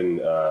scenes, even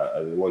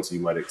the ones you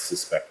might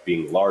suspect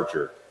being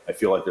larger. I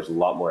feel like there's a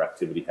lot more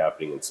activity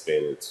happening in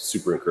Spain. It's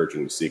super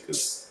encouraging to see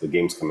because the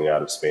games coming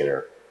out of Spain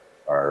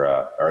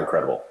are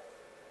incredible.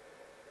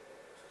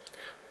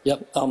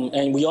 Yep,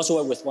 and we also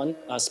work with one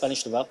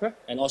Spanish developer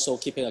and also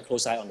keeping a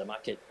close eye on the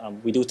market.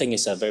 We do think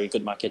it's a very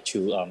good market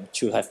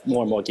to have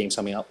more and more games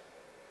coming out.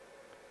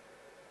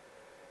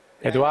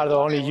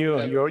 Eduardo, only you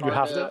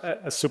have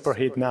a super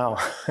hit now.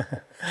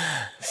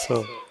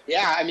 So.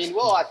 Yeah, I mean,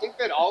 well, I think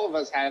that all of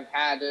us have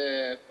had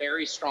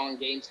very strong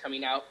games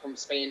coming out from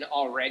Spain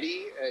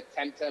already.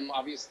 Temtem,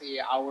 obviously,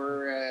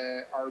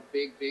 our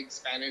big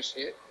Spanish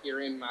hit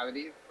here in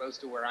Madrid, close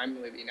to where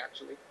I'm living,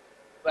 actually.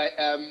 But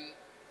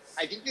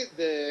I think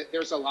that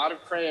there's a lot of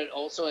credit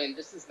also, and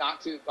this is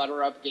not to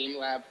butter up Game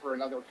Lab for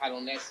another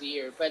title next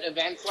year, but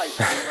events like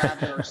Game Lab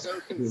that are so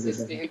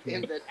consistent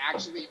and that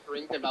actually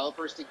bring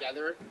developers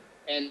together.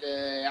 And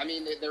I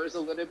mean, there is a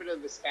little bit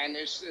of the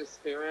Spanish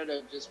spirit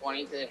of just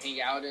wanting to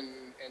hang out and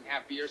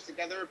have beers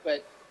together.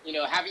 But,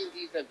 having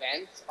these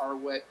events are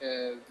what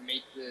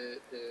make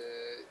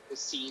the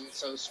scene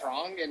so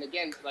strong. And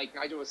again, like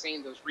Nigel was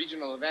saying, those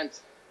regional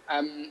events,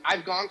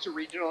 I've gone to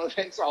regional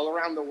events all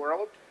around the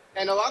world.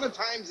 And a lot of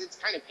times it's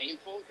kind of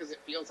painful because it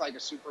feels like a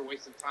super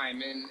waste of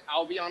time. And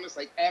I'll be honest,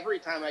 like every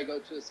time I go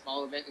to a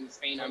small event in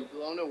Spain, I'm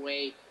blown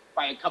away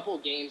by a couple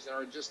of games that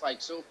are just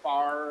like so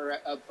far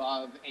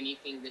above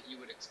anything that you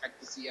would expect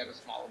to see at a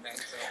small event.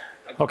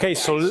 So okay,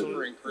 so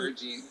super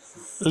encouraging.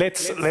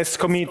 Let's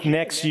commit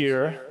next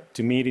year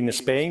to meet in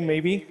Spain,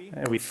 maybe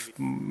with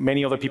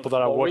many other people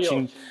that are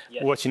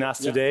watching us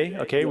today.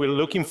 Okay, we're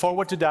looking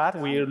forward to that.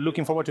 We're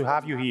looking forward to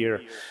have you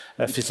here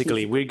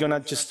physically. We're gonna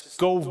just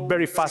go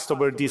very fast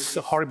over this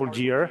horrible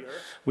year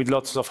with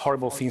lots of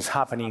horrible things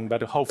happening,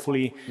 but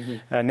hopefully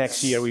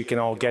next year we can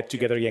all get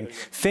together again.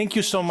 Thank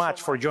you so much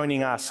for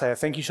joining us.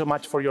 Thank you so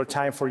much for your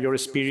time, for your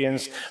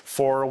experience,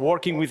 for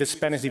working with the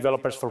Spanish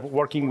developers, for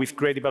working with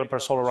great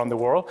developers all around the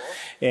world,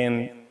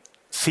 and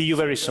see you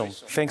very soon.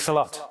 Thanks a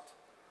lot.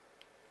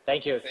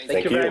 Thank you.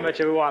 Thank you very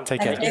much, everyone.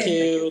 Take care. Thank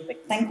you.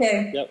 Thank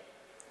you. Yep.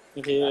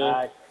 Thank you.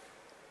 Bye.